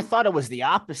on. I thought it was the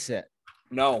opposite.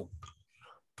 No.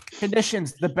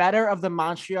 Conditions: the better of the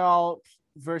Montreal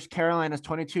versus Carolina's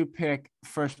 22 pick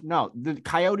first. No, the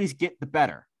Coyotes get the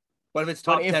better. But if it's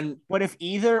top 10. But if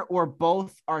either or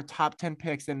both are top 10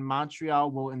 picks, then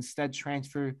Montreal will instead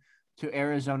transfer to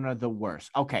Arizona the worst.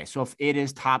 Okay, so if it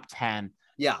is top 10,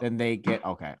 then they get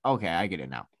okay. Okay, I get it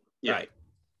now. Yeah. Right.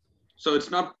 So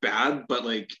it's not bad, but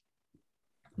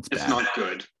it's not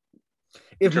good.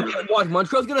 If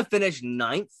Montreal's gonna finish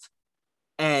 9th,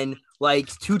 and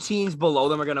 2 teams below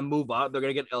them are gonna move up, they're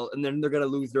gonna get ill, and then they're gonna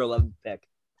lose their 11th pick.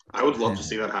 I would love to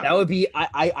see that happen. That would be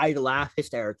I'd laugh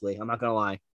hysterically. I'm not gonna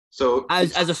lie. So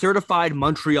as a certified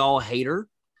Montreal hater,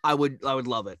 I would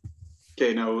love it.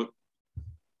 Okay, now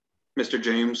Mr.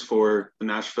 James for the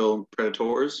Nashville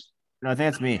Predators. No, I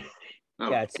think that's me. Oh.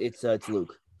 Yeah, it's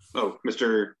Luke. Oh,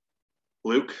 Mr.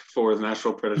 Luke for the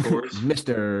Nashville Predators.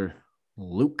 Mr.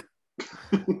 Luke.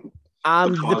 The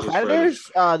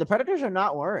Predators are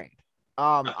not worried.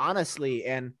 Honestly,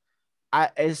 and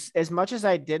as much as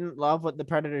I didn't love what the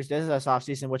Predators did this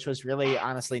offseason, which was really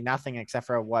honestly nothing except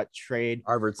for what trade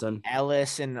Arvidsson,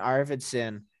 Ellis and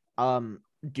Arvidsson.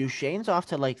 Duchesne's off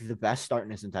to the best start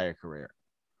in his entire career.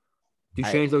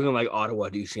 Duchesne's looking like Ottawa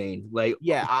Duchesne.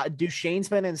 Duchesne's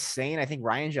been insane. I think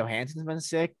Ryan Johansson's been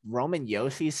sick. Roman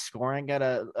Yossi's scoring at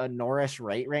a Norris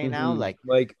rate right now.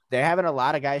 They're having a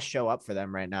lot of guys show up for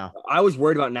them right now. I was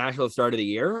worried about Nashville at the start of the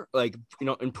year,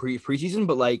 in preseason,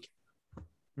 but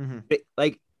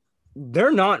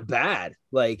they're not bad.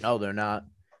 No, they're not.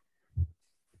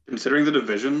 Considering the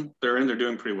division they're in, they're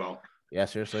doing pretty well. Yeah,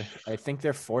 seriously. I think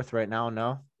they're 4th right now.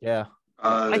 No, yeah.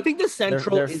 I think the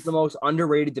Central is the most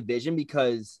underrated division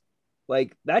because,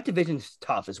 that division's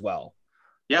tough as well.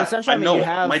 Yeah, I know.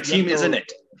 My team is in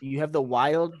it. You have the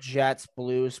Wild, Jets,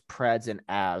 Blues, Preds, and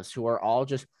Avs, who are all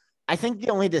just. I think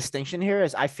the only distinction here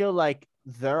is I feel like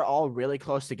they're all really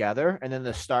close together, and then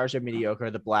the Stars are mediocre,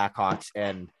 the Blackhawks,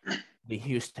 and the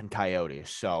Houston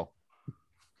Coyotes. So,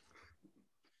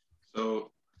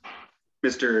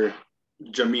 Mr.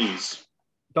 James.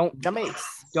 Don't call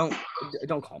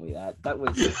me that. That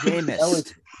was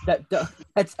Jameis.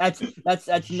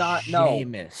 That's not no.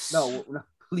 Jameis. No.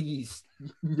 Please,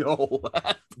 no.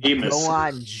 Amos. Go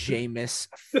on, Jameis.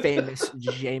 Famous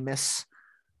Jameis.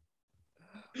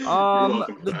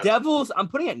 welcome for The that. Devils, I'm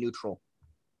putting it neutral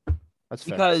That's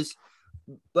fair. because,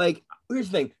 like, here's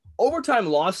the thing: overtime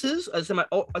losses. I said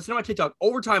on my TikTok,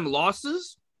 overtime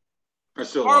losses I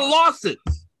still are lost.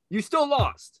 losses. You still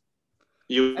lost.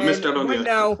 You And missed out on right the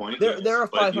now, point. they're a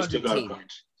but you still 500 got a team.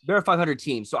 point. They're a 500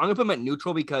 team, so I'm gonna put them at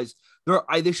neutral because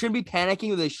they shouldn't be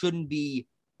panicking. Or they shouldn't be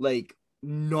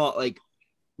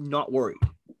not worried.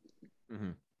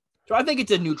 Mhm. So I think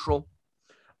it's a neutral.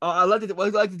 I like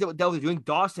what Devils are doing.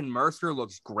 Dawson Mercer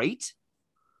looks great.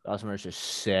 Dawson Mercer's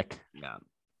sick. Yeah,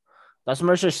 Dawson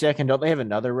Mercer's sick, and don't they have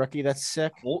another rookie that's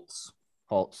sick? Holtz.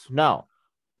 Holtz. No.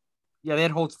 Yeah, they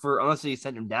had Holtz unless they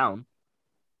sent him down.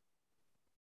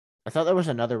 I thought there was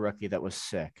another rookie that was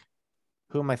sick.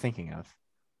 Who am I thinking of?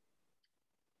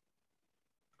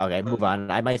 Okay, move on.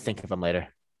 I might think of him later.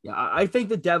 Yeah, I think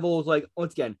the Devils,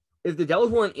 once again, if the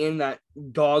Devils weren't in that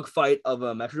dogfight of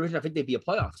a Metro Division, I think they'd be a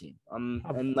playoff team.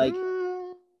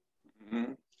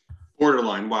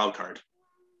 Borderline wild card.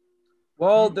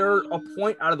 Well, they're a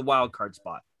point out of the wild card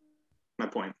spot My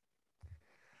point.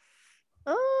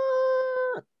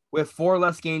 with 4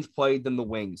 less games played than the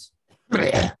Wings.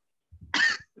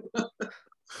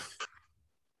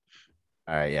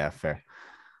 All right, yeah, fair.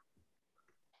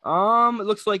 It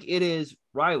looks like it is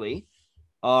Riley,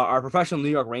 our professional New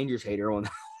York Rangers hater.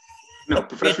 No,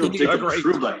 professional New York Jacob Rangers.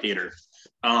 Trouba hater.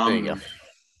 There you go.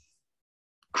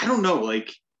 I don't know.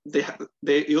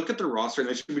 You look at their roster and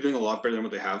they should be doing a lot better than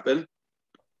what they have been.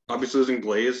 Obviously, losing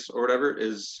Blaze or whatever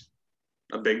is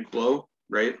a big blow,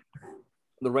 right?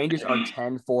 The Rangers are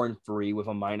 10-4-3 with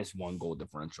a -1 goal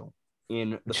differential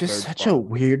in the It's just third such spot. a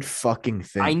weird fucking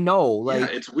thing. I know, Yeah,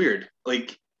 it's weird.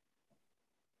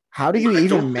 How do you I don't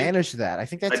even think- manage that? I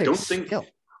think that takes skill.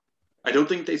 I don't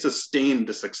think they sustained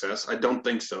the success. I don't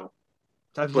think so.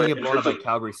 Sometimes but they get in blown up terms by of-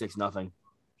 Calgary 6-0.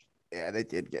 Yeah, they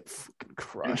did get fucking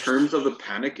crushed. In terms of the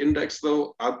panic index,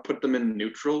 though, I'd put them in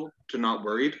neutral to not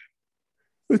worried.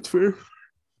 That's fair.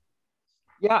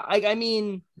 Yeah, I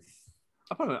mean,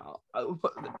 I would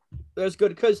put that's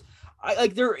good because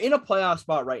they're in a playoff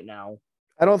spot right now.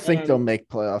 I don't think And- they'll make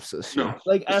playoffs this year. No,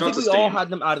 I It's think not we all sustained. had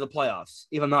them out of the playoffs,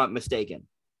 if I'm not mistaken.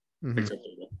 Mhm.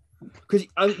 acceptable. Because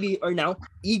right now,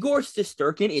 Igor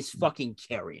Shesterkin is fucking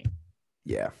carrying.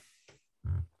 Yeah.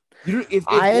 If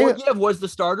Georgiev was the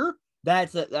starter,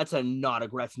 that's not a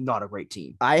great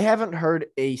team. I haven't heard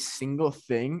a single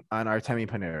thing on Artemi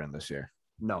Panarin this year.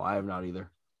 No, I have not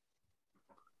either.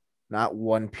 Not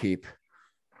one peep.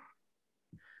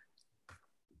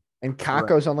 And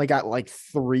Kakko's only got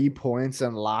 3 points,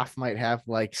 and Loft might have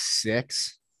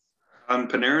 6.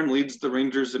 Panarin leads the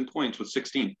Rangers in points with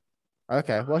 16.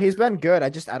 Okay, well, he's been good. I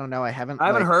don't know. I haven't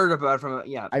heard about it from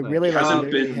yeah. I really He hasn't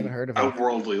literally been haven't heard of him.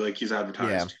 outworldly like he's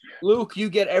advertised. Luke, you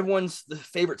get everyone's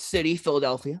favorite city,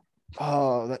 Philadelphia.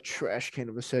 Oh, that trash can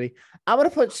of a city. I'm gonna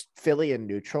put Philly in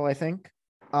neutral, I think.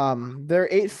 They're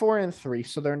 8-4-3,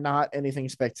 so they're not anything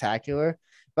spectacular.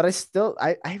 But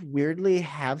I weirdly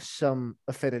have some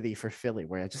affinity for Philly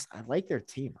where I like their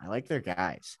team. I like their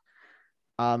guys.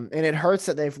 And it hurts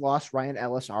that they've lost Ryan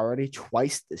Ellis already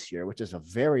twice this year, which is a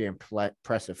very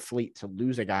impressive feat to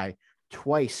lose a guy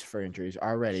twice for injuries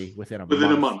already within a month.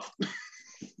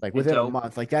 Within a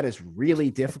month. That is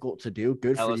really difficult to do.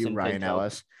 Good for you, Ryan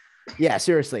Ellis. Yeah,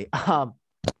 seriously.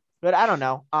 But I don't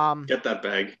know. Get that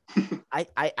bag.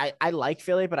 I like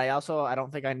Philly, but I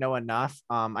don't think I know enough.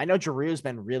 I know Giroux's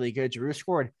been really good. Giroux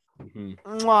scored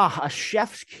a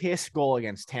chef's kiss goal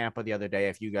against Tampa the other day.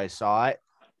 If you guys saw it,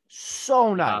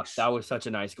 so nice. That was such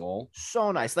a nice goal.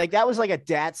 So nice. That was like a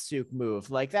Datsuk move.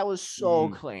 That was so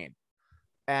clean.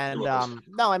 And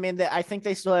no, I mean, I think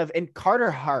they still have. And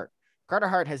Carter Hart. Carter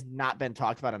Hart has not been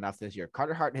talked about enough this year.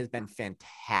 Carter Hart has been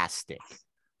fantastic.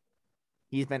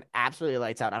 He's been absolutely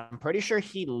lights out. I'm pretty sure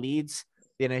he leads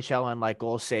the NHL in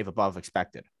goals save above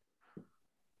expected.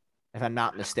 If I'm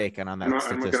not mistaken on that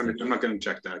statistic. I'm not going to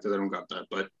check that because I don't got that.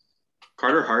 But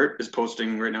Carter Hart is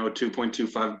posting right now a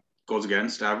 2.25 goals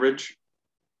against average,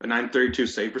 a 932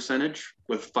 save percentage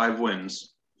with 5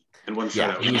 wins and 1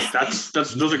 shutout.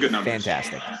 Those are good numbers.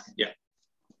 Fantastic. Yeah.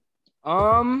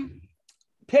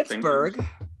 Pittsburgh.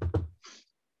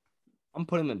 I'm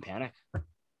putting them in panic.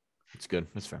 It's good.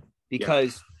 That's fair.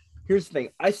 Because here's the thing.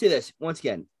 I say this once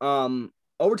again.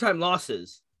 Overtime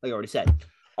losses, like I already said.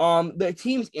 The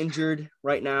team's injured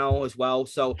right now as well,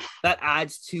 so that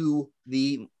adds to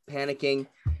the panicking.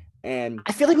 And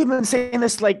I feel like we've been saying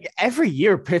this every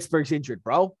year. Pittsburgh's injured,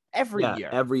 bro. Every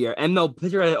year. And no,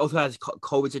 Pittsburgh also has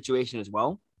COVID situation as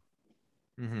well.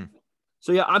 Mm-hmm.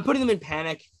 So yeah, I'm putting them in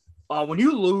panic. When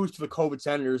you lose to the COVID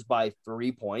Senators by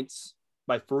 3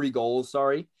 goals,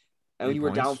 sorry, and when you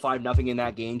were down 5-0 in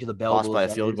that game to the Belleville, Lost by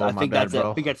a field goal. I think bad,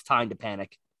 bro. I think that's time to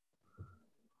panic.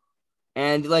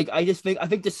 And like, I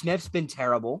think the Smith's been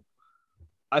terrible.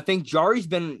 I think Jari's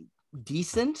been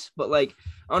decent, but like,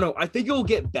 I don't know. I think it'll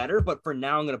get better, but for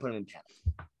now, I'm gonna put him in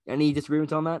panic. Any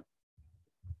disagreements on that?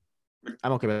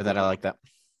 I'm okay with that. I like that.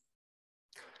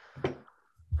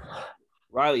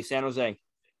 Riley, San Jose.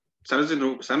 San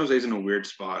Jose's in a weird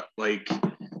spot. Like,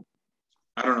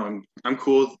 I don't know. I'm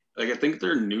cool. Like, I think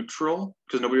they're neutral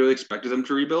because nobody really expected them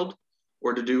to rebuild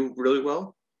or to do really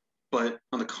well. But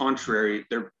on the contrary,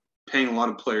 they're paying a lot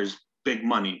of players big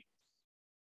money.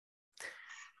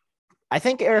 I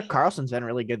think Erik Karlsson's been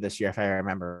really good this year, if I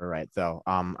remember right, though.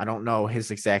 I don't know his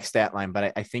exact stat line,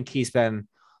 but I think he's been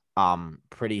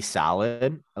pretty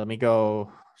solid. Let me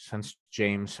go, since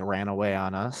James ran away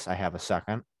on us. I have a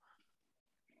second.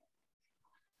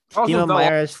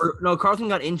 Karlsson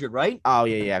got injured, right? Oh,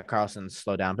 yeah. Karlsson's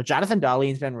slowed down. But Jonathan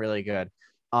Dahlin's been really good.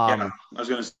 Yeah, I was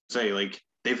going to say, like,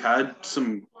 they've had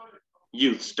some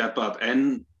youth step up.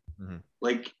 And,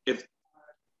 like, if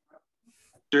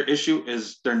their issue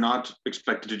is they're not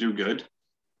expected to do good,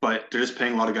 but they're just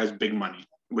paying a lot of guys big money,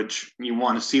 which you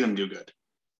want to see them do good.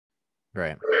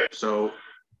 Right. So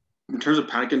in terms of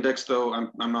panic index, though,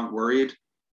 I'm not worried.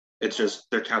 It's just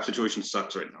their cap situation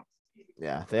sucks right now.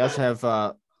 Yeah. They also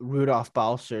have Rudolph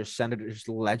Balser, Senators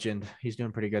legend. He's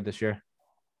doing pretty good this year.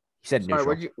 He said neutral.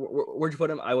 Sorry, where'd you put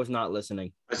him? I was not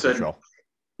listening. I said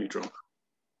neutral.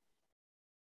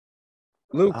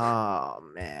 Luke. Oh,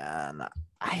 man.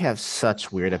 I have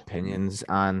such weird opinions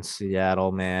on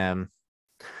Seattle, man.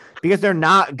 Because they're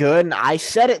not good. And I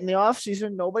said it in the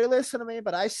offseason. Nobody listened to me,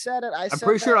 but I said it. I'm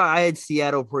pretty sure I had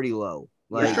Seattle pretty low.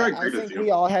 Like, sure I think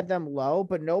we all had them low,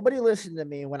 but nobody listened to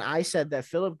me when I said that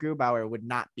Philip Grubauer would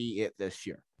not be it this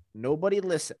year. Nobody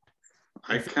listened.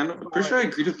 I'm pretty sure I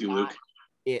agreed with you, Luke.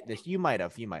 You might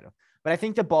have. But I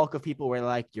think the bulk of people were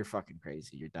like, you're fucking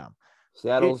crazy. You're dumb.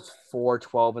 Seattle's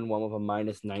 4-12-1 with a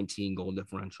minus 19 goal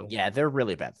differential. Yeah, they're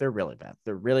really bad. They're really bad.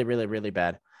 They're really, really, really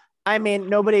bad. I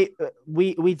mean,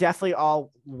 we definitely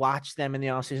all watched them in the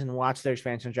offseason, watched their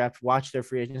expansion draft, watched their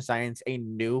free agent signings,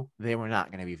 and knew they were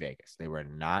not going to be Vegas. They were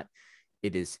not.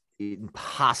 It is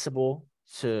impossible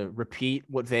to repeat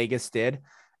what Vegas did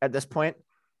at this point.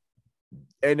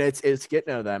 And it's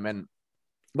getting to them. And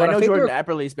I know Jordan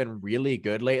Epperle's been really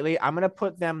good lately. I'm going to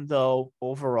put them, though,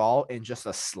 overall in just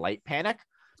a slight panic.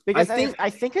 Because I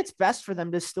think it's best for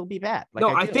them to still be bad. Like,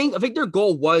 I think their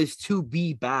goal was to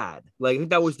be bad. Like, I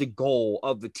think that was the goal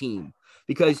of the team.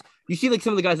 Because you see, like,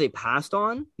 some of the guys they passed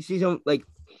on. You see some, like,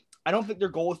 I don't think their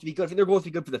goal is to be good. I think their goal is to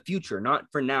be good for the future, not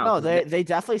for now. No, they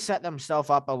definitely set themselves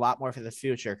up a lot more for the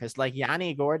future. Because, like,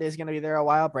 Yanni Gord is going to be there a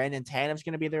while. Brandon Tanem's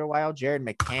going to be there a while. Jared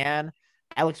McCann.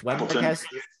 Alex Wemberg has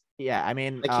 – yeah, I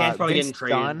mean – McCann's probably getting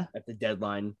traded at the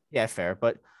deadline. Yeah, fair.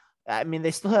 But – I mean, they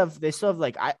still have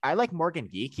like, I like Morgan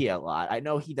Geekie a lot. I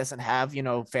know he doesn't have,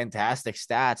 fantastic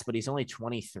stats, but he's only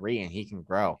 23 and he can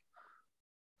grow.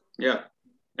 Yeah.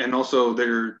 And also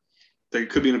they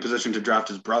could be in a position to draft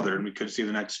his brother, and we could see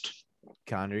the next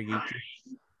Connor Geekie.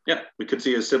 Yeah. We could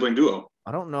see a sibling duo.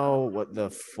 I don't know what the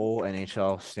full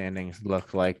NHL standings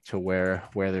look like to where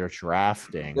they're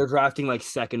drafting. They're drafting like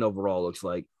second overall, looks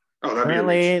like.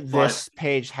 Apparently this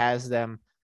page has them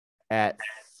at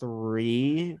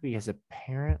 3 because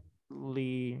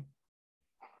apparently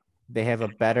they have a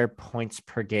better points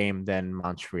per game than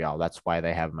Montreal. That's why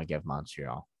they have them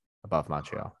above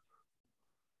Montreal.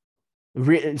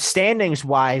 Standings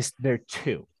wise, they're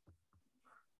 2.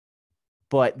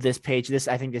 But this page,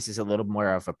 I think this is a little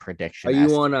more of a prediction. Are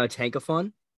you on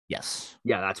Tankathon? Yes.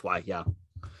 Yeah, that's why. Yeah.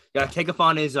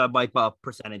 Tankathon is by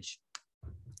percentage.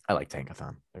 I like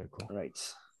Tankathon. Very cool. All right.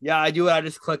 Yeah, I do. I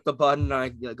just click the button and I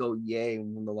go, yay,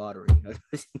 win the lottery.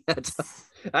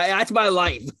 That's my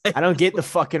life. I don't get the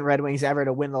fucking Red Wings ever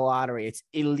to win the lottery. It's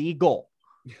illegal.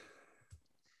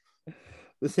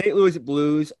 The St. Louis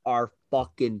Blues are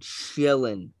fucking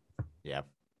chilling. Yeah.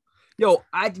 Yo,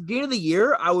 at the beginning of the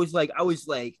year, I was like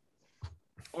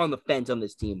on the fence on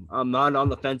this team. I'm not on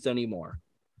the fence anymore.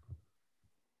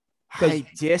 I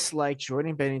dislike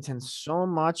Jordan Bennington so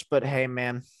much, but hey,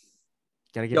 man.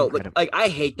 Gotta get like I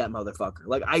hate that motherfucker.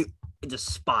 Like I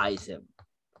despise him.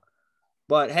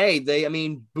 But hey,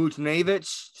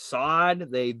 Buchnevich,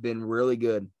 Saad, they've been really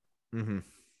good. Mm-hmm.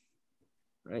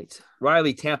 Right.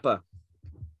 Riley, Tampa.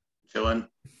 Chilling.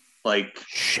 They're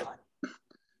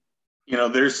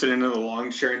sitting in the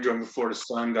long chair enjoying the Florida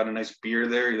sun, got a nice beer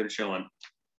there. They're chilling.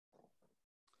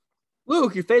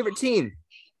 Luke, your favorite team?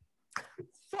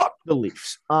 Fuck the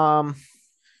Leafs.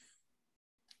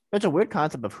 It's a weird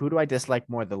concept of who do I dislike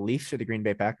more, the Leafs or the Green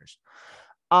Bay Packers?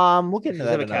 We'll get into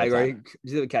that another time.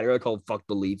 Does have a category called "Fuck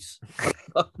the Leafs"?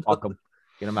 Fuck them.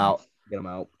 Get them out. Get them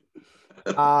out.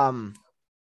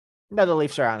 No, the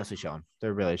Leafs are honestly showing.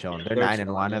 They're really showing. They're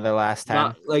 9-1 in their last 10.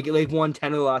 Not like they've won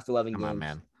 10 of the last 11 Come games. on,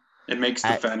 man. It makes the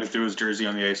fan who threw his jersey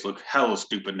on the ice look hella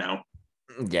stupid now.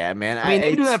 Yeah, man. I mean,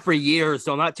 they do that for years,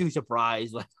 so I'm not too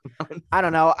surprised. I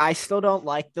don't know. I still don't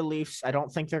like the Leafs. I don't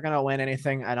think they're gonna win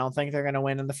anything. I don't think they're gonna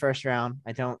win in the first round.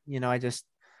 I don't.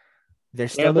 They're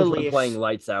still the Leafs playing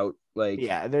lights out.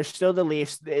 Yeah, they're still the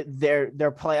Leafs.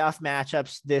 Their playoff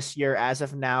matchups this year, as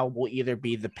of now, will either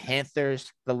be the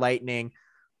Panthers, the Lightning,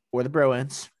 or the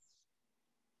Bruins.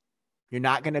 You're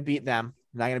not going to beat them.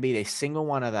 You're not going to beat a single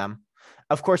one of them.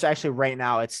 Of course, actually, right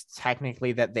now, it's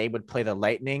technically that they would play the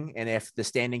Lightning. And if the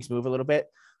standings move a little bit,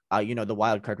 the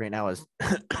wild card right now is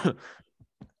the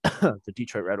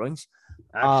Detroit Red Wings.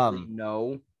 Actually,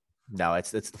 no. No,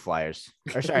 it's the Flyers.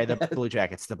 Or sorry, the Blue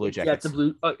Jackets. The Blue Jackets.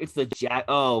 It's the Jack.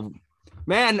 Oh,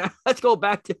 man, let's go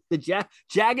back to the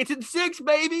Jackets in 6,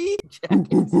 baby.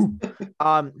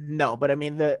 No, but I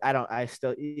mean the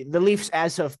Leafs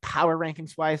as of power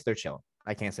rankings wise, they're chilling.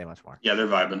 I can't say much more. Yeah, they're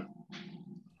vibing.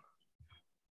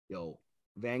 Yo,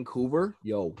 Vancouver.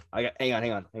 Yo,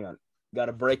 hang on. Got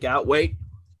to break out. Wait.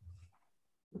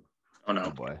 Oh no,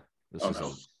 boy.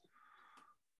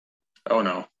 Oh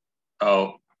no.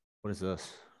 Oh. What is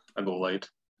this? I'll go light.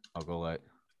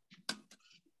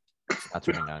 That's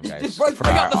turning on, guys. Just break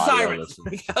out the sirens.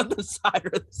 Break out the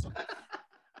sirens.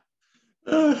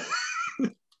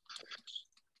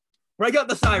 Break out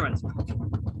the sirens.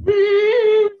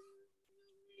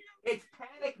 It's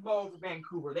panic mode for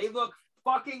Vancouver. They look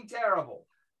fucking terrible.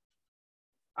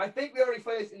 I think we already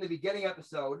played this in the beginning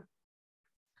episode.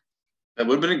 That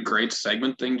would have been a great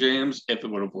segment thing, James, if it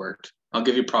would have worked. I'll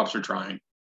give you props for trying.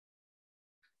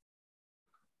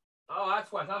 Oh,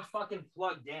 that's why I'm fucking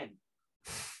plugged in.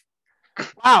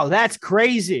 Wow, that's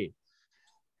crazy.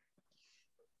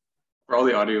 For all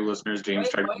the audio listeners, James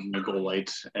tried to go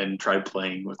light and tried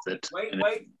playing with it. Wait,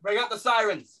 bring out the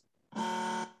sirens.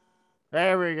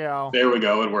 There we go. There we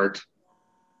go. It worked.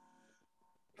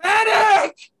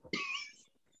 Panic!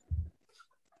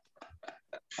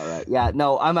 All right. Yeah,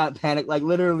 no, I'm not panic. Like,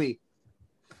 literally,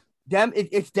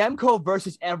 it's Demko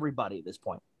versus everybody at this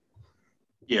point.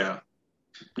 Yeah,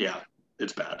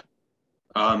 it's bad.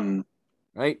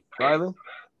 Right, Riley?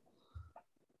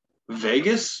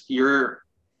 Vegas, I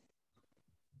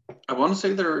want to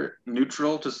say they're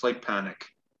neutral to slight panic.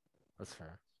 That's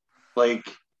fair.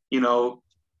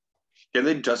 Did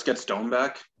they just get Stone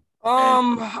back?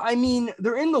 I mean,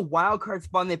 they're in the wild card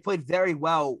spot and they played very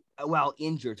well while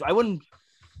injured. So I wouldn't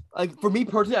for me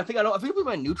personally, I think we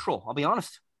went neutral, I'll be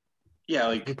honest. Yeah,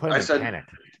 I said panic.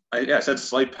 I said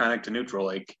slight panic to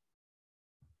neutral,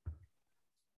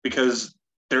 because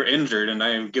they're injured and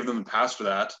I give them a pass for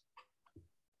that.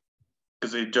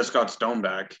 Because they just got Stone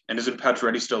back. And isn't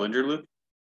Pacioretty still injured, Luke?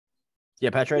 Yeah,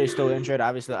 Pacioretty's still injured.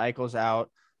 Obviously, Eichel's out.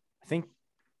 I think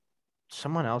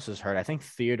someone else is hurt. I think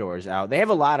Theodore's out. They have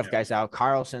a lot of guys out.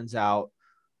 Carlson's out.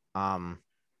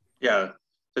 Yeah,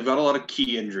 they've got a lot of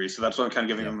key injuries, so that's why I'm kind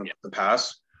of giving them the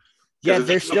pass. Yeah,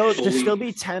 they'll still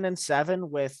be 10-7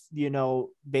 with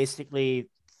basically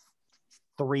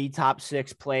 3 top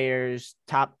 6 players,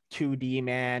 top 2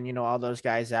 D-man, all those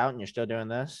guys out, and you're still doing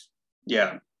this.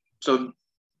 Yeah, so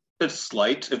it's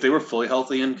slight. If they were fully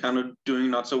healthy and kind of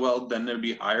doing not so well, then it'd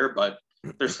be higher, but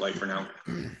they're slight for now.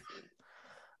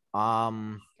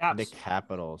 The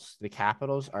Capitals. The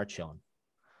Capitals are chilling.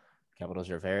 Capitals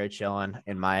are very chilling,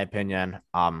 in my opinion.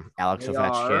 Alex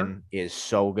Ovechkin is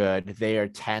so good. They are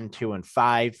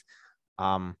 10-2-5.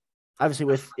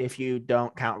 Obviously, if you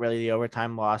don't count really the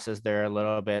overtime losses, they're a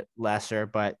little bit lesser,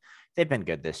 but they've been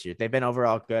good this year. They've been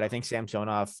overall good. I think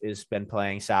Samsonov has been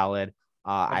playing solid.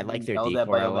 I like their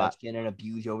decor a lot. Ovechkin and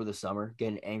abused over the summer,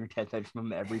 getting angry text from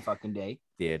him every fucking day.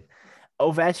 Dude,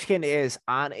 Ovechkin is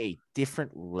on a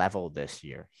different level this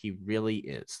year. He really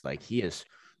is. He is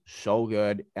so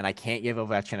good, and I can't give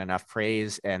Ovechkin enough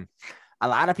praise. And a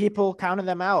lot of people counted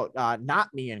them out,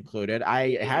 not me included.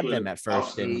 I had them at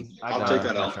first. I'll take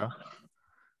that L.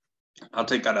 I'll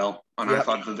take that L. I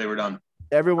thought that they were done.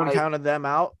 Everyone counted them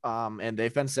out, and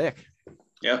they've been sick.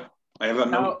 Yeah, I have a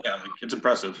note. Yeah, it's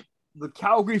impressive. The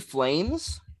Calgary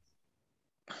Flames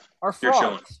are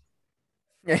frauds.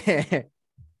 They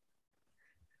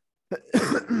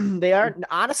are.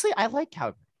 Honestly, I like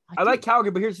Calgary. I like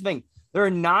Calgary, but here's the thing. They're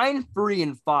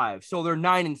 9-3-5, so they're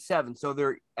 9-7, so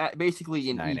they're basically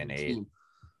an 9-8 team.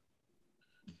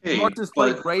 Hey, Martin's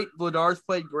played great. Vladar's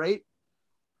played great.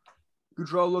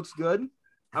 Goudreau looks good.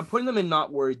 I'm putting them in not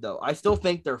worried, though. I still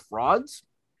think they're frauds,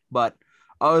 But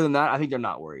other than that, I think they're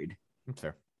not worried. That's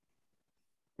fair.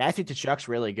 Matthew Tkachuk's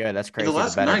really good. That's In crazy. the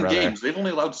last better 9 brother. games, they've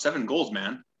only allowed 7 goals,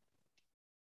 man.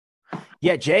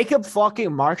 Yeah, Jacob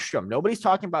fucking Markstrom. Nobody's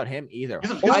talking about him either.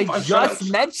 I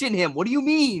just mentioned him. What do you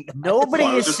mean? Nobody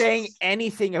is saying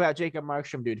anything about Jacob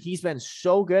Markstrom, dude. He's been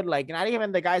so good. Like, not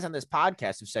even the guys on this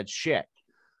podcast have said shit.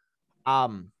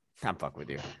 I'm fuck with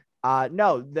you.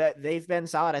 No, they've been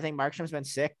solid. I think Markstrom's been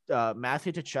sick.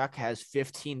 Matthew Tkachuk has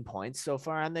 15 points so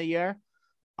far on the year.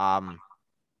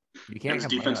 You can't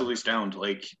defensively sound.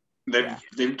 Like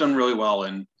they've done really well,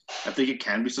 and I think it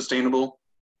can be sustainable.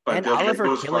 But and Oliver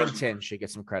Killington should get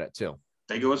some credit too.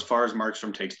 They go as far as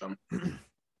Markstrom takes them.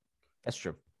 That's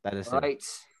true. That is right.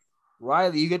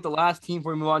 Riley, you get the last team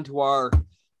before we move on to our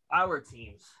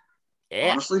teams.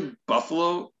 Yeah. Honestly,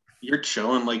 Buffalo, you're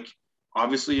chilling. Like,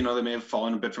 obviously, they may have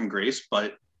fallen a bit from grace,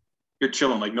 but you're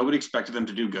chilling. Like, nobody expected them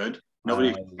to do good. Nobody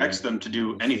expects them to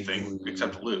do anything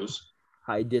except lose.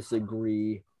 I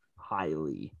disagree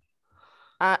highly.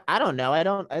 I don't know. I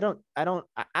don't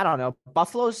know.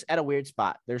 Buffalo's at a weird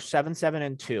spot. They're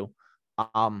 7-2.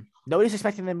 Nobody's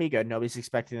expecting them to be good. Everyone's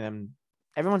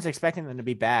expecting them to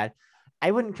be bad. I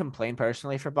wouldn't complain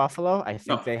personally for Buffalo. I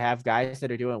think they have guys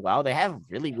that are doing well. They have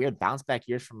really weird bounce back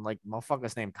years from like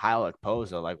motherfuckers named Kyle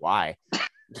Okposo. Like, why?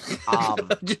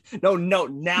 No,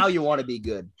 now you want to be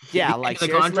good. Yeah, like the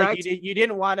contract. Like you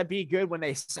didn't want to be good when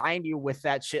they signed you with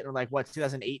that shit in like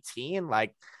 2018.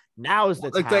 Like, now is the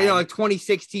time. Like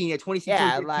 2016, 2016.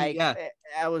 Yeah, like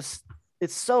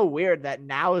it's so weird that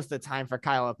now is the time for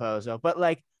Kyle Okposo. But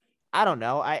like, I don't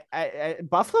know. I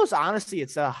Buffalo's honestly,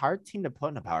 it's a hard team to put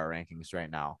in the power rankings right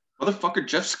now. Motherfucker,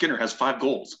 Jeff Skinner has 5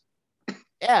 goals.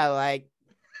 Yeah, like,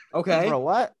 okay, bro,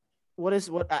 what? What is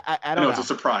what? I don't know. It's a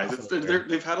surprise.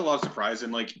 They've had a lot of surprise,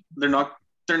 and like they're not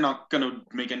gonna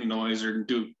make any noise or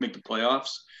make the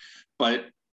playoffs, but.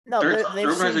 No,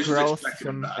 they've seen growth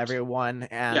from everyone,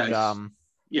 and and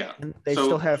they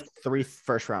still have 3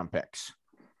 first-round picks.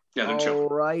 Yeah, they're chill. All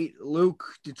right, Luke,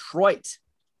 Detroit.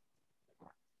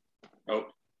 Oh,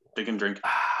 they can drink.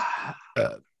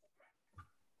 I'm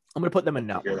gonna put them in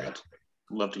now.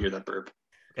 Love to hear that burp.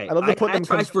 Okay, I love to put them.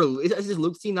 Is this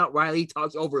Luke's team, not Riley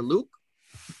talks over Luke?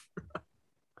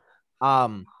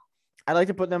 I'd like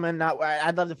to put them in.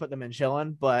 I'd love to put them in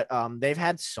chilling, but they've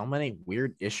had so many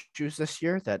weird issues this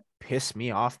year that piss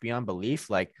me off beyond belief.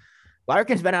 Like,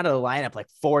 Larkin's been out of the lineup like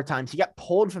 4 times. He got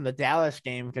pulled from the Dallas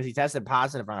game because he tested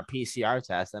positive on a PCR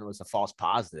test, and it was a false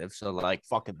positive. So, like,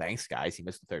 fucking thanks, guys. He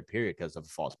missed the 3rd period because of a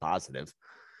false positive.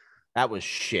 That was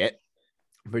shit.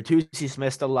 Bertuzzi's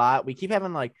missed a lot. We keep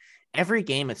having like every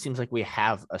game. It seems like we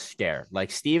have a scare. Like,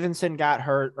 Stevenson got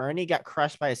hurt. Ernie got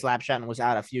crushed by a slap shot and was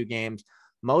out a few games.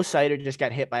 Mo Sider just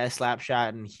got hit by a slap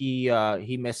shot, and he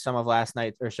missed some of last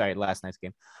night's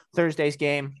game, Thursday's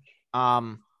game.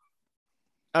 I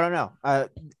don't know.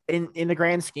 In the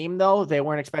grand scheme, though, they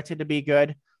weren't expected to be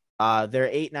good. They're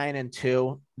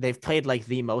 8-9-2. They've played like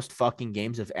the most fucking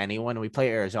games of anyone. We play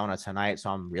Arizona tonight,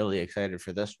 so I'm really excited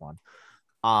for this one.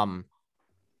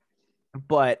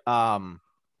 But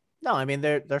no, I mean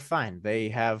they're fine. They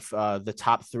have the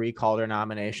top 3 Calder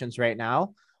nominations right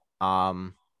now.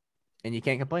 And you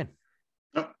can't complain.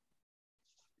 Nope.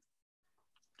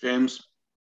 James.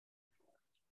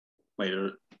 Wait.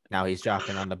 Now he's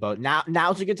jockeying on the boat.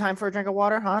 Now's a good time for a drink of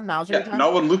water, huh? Now's a good time.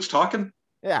 Not when Luke's talking.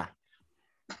 Yeah.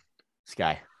 This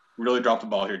guy really dropped the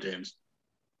ball here, James.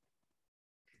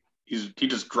 He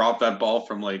just dropped that ball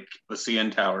from like the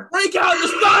CN tower. Break out the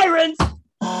sirens!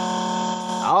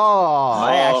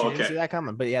 I actually didn't see that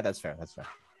coming, but yeah, that's fair. This guy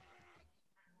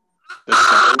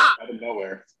out of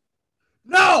nowhere.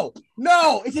 No,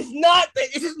 this is not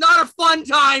a fun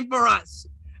time for us.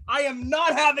 I am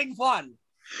not having fun.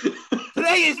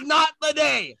 Today is not the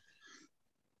day.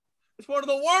 It's one of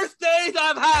the worst days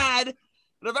I've had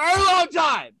in a very long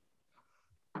time.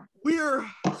 We're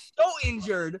so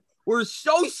injured. We're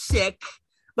so sick.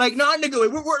 Like, not in a good way.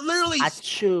 We're literally.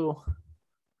 Achoo.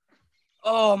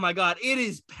 Oh my God. It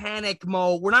is panic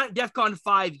mode. We're not DEFCON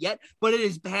 5 yet, but it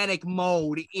is panic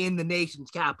mode in the nation's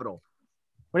capital.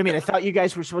 What do you mean? I thought you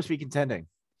guys were supposed to be contending.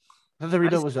 I thought the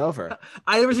rebuild was over.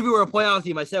 I never said we were a playoff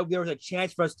team. I said there was a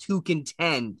chance for us to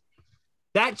contend.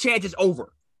 That chance is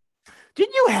over.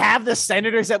 Didn't you have the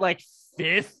Senators at like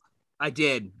 5th? I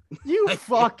did. You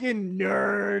fucking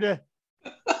nerd.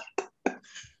 I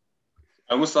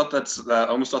almost thought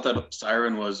that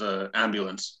siren was an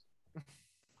ambulance.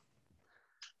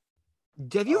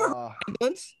 Have you ever heard an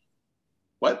ambulance?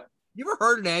 What? You ever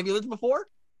heard an ambulance before?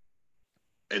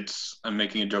 I'm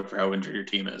making a joke for how injured your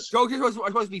team is. Jokes are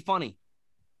supposed to be funny.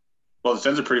 Well, the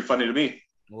Sens are pretty funny to me.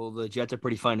 Well, the Jets are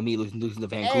pretty fine to me losing to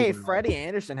Vancouver. Hey, Freddie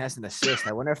Anderson has an assist.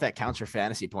 I wonder if that counts for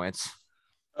fantasy points.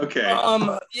 Okay.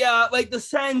 Yeah, like the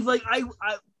Sens, like I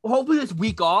hopefully this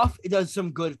week off it does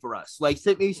some good for us. Like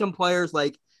maybe some players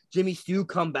like Jimmy Stu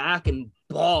come back and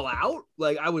ball out.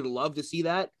 Like I would love to see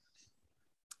that.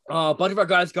 A bunch of our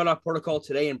guys got off protocol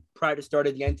today and practice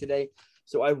started again today.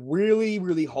 So I really,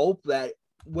 really hope that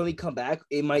when we come back,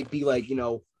 it might be like,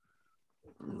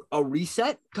 a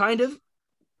reset kind of.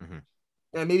 Mm-hmm.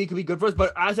 And maybe it could be good for us.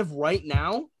 But as of right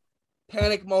now,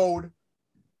 panic mode.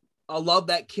 I love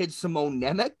that kid Simone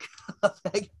Nemec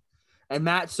and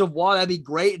Matt Savoie. That'd be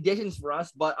great additions for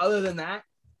us. But other than that,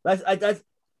 that's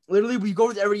literally we go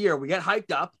with every year. We get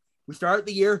hyped up. We start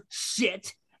the year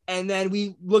shit. And then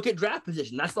we look at draft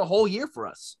position. That's the whole year for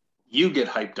us. You get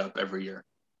hyped up every year.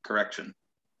 Correction.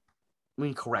 I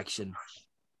mean, correction.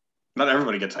 Not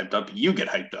everybody gets hyped up. You get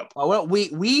hyped up. Oh, well,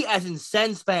 we as in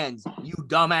Sens fans, you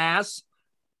dumbass.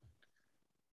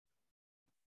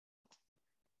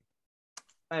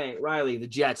 Hey, Riley, the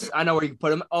Jets. I know where you can put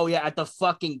them. Oh, yeah, at the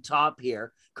fucking top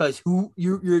here. Because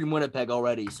you're in Winnipeg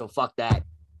already, so fuck that.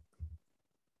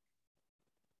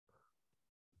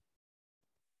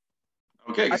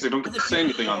 Okay, because I don't get to say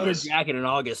anything on this. Jacket in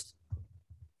August.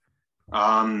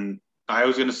 I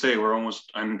was going to say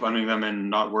I'm putting them in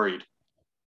not worried.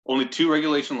 Only 2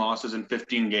 regulation losses in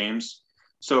 15 games.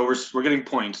 So we're getting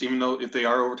points. Even though if they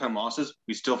are overtime losses,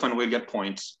 we still find a way to get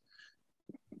points.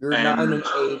 You're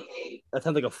 9-8. That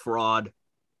sounds like a fraud.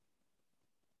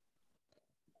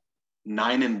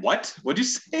 9 and what? What'd you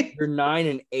say? You're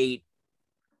 9-8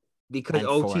 because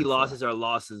OT losses are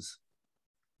losses.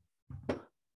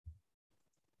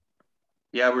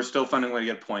 Yeah, we're still finding a way to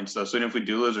get points though. So even if we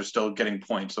do lose, we're still getting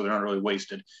points, so they're not really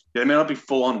wasted. They may not be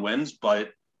full on wins, but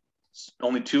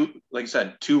only 2, like I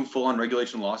said, 2 full on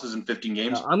regulation losses in 15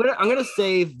 games. I'm gonna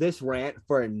save this rant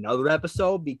for another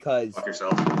episode because fuck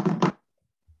yourself.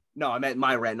 No, I meant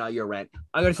my rant, not your rant.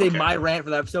 I'm gonna save my rant for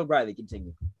the episode. Riley,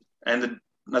 continue. And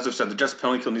as I've said, the Jets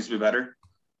penalty kill needs to be better,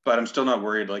 but I'm still not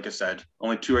worried. Like I said,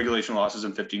 only 2 regulation losses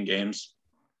in 15 games.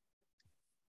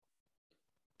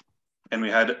 And we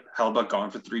had Hellbuck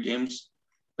gone for 3 games,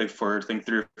 like for I think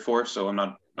 3 or 4. So I'm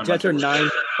not. Jets are 9-4,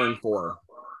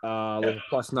 with a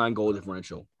 +9 goal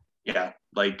differential. Yeah,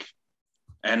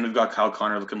 and we've got Kyle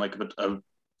Connor looking like a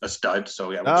stud.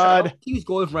 So yeah, we'll use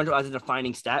goal differential as a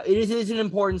defining stat. It is an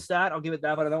important stat. I'll give it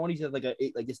that, but I don't want to use it like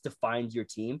this defines your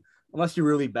team. Unless you're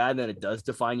really bad, then it does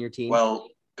define your team. Well,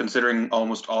 considering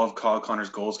almost all of Kyle Connor's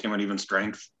goals came at even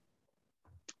strength.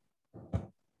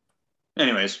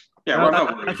 Anyways.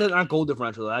 Yeah, that's not goal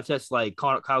differential. That's just like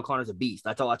Kyle Connor's a beast.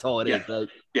 That's all it is. Like,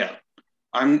 yeah,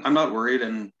 I'm not worried.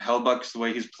 And Hellbuck's the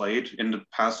way he's played in the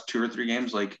past 2 or 3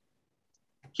 games, like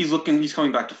he's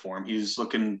coming back to form. He's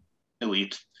looking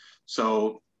elite.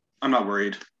 So I'm not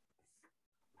worried.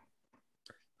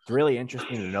 It's really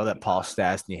interesting to know that Paul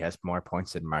Stastny has more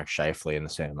points than Mark Scheifele in the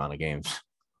same amount of games.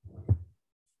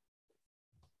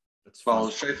 Well,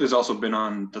 Scheifele's also been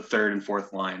on the 3rd and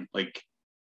 4th line. Like,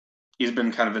 he's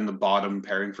been kind of in the bottom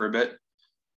pairing for a bit.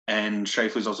 And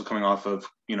Scheifele's also coming off of,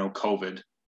 COVID,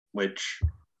 which.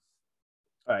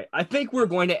 All right. I think we're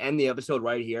going to end the episode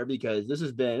right here because this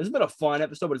has been a fun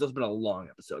episode, but it's also been a long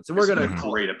episode. So we're going to.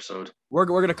 Great episode. We're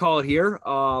going to call it here.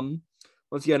 Once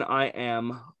again, I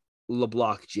am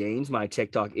LeBlanc James. My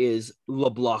TikTok is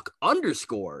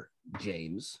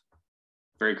LeBlanc_James.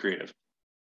 Very creative.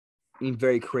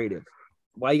 Very creative.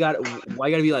 Why you gotta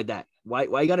be like that? Why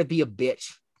you gotta be a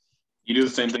bitch? You do the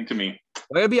same thing to me.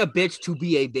 Why gotta be a bitch to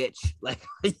be a bitch? Like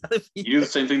you do the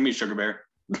same thing to me, Sugar Bear.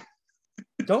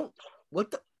 Don't.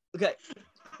 What the? Okay.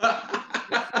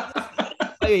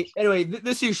 Anyway,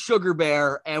 this is Sugar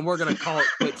Bear, and we're gonna call it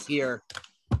quits here.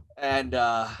 And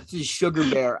this is Sugar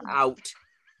Bear out.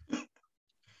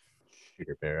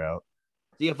 Sugar Bear out.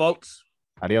 See ya, folks.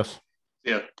 Adios.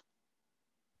 Yeah.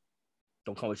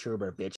 Don't call me Sugar Bear, bitch.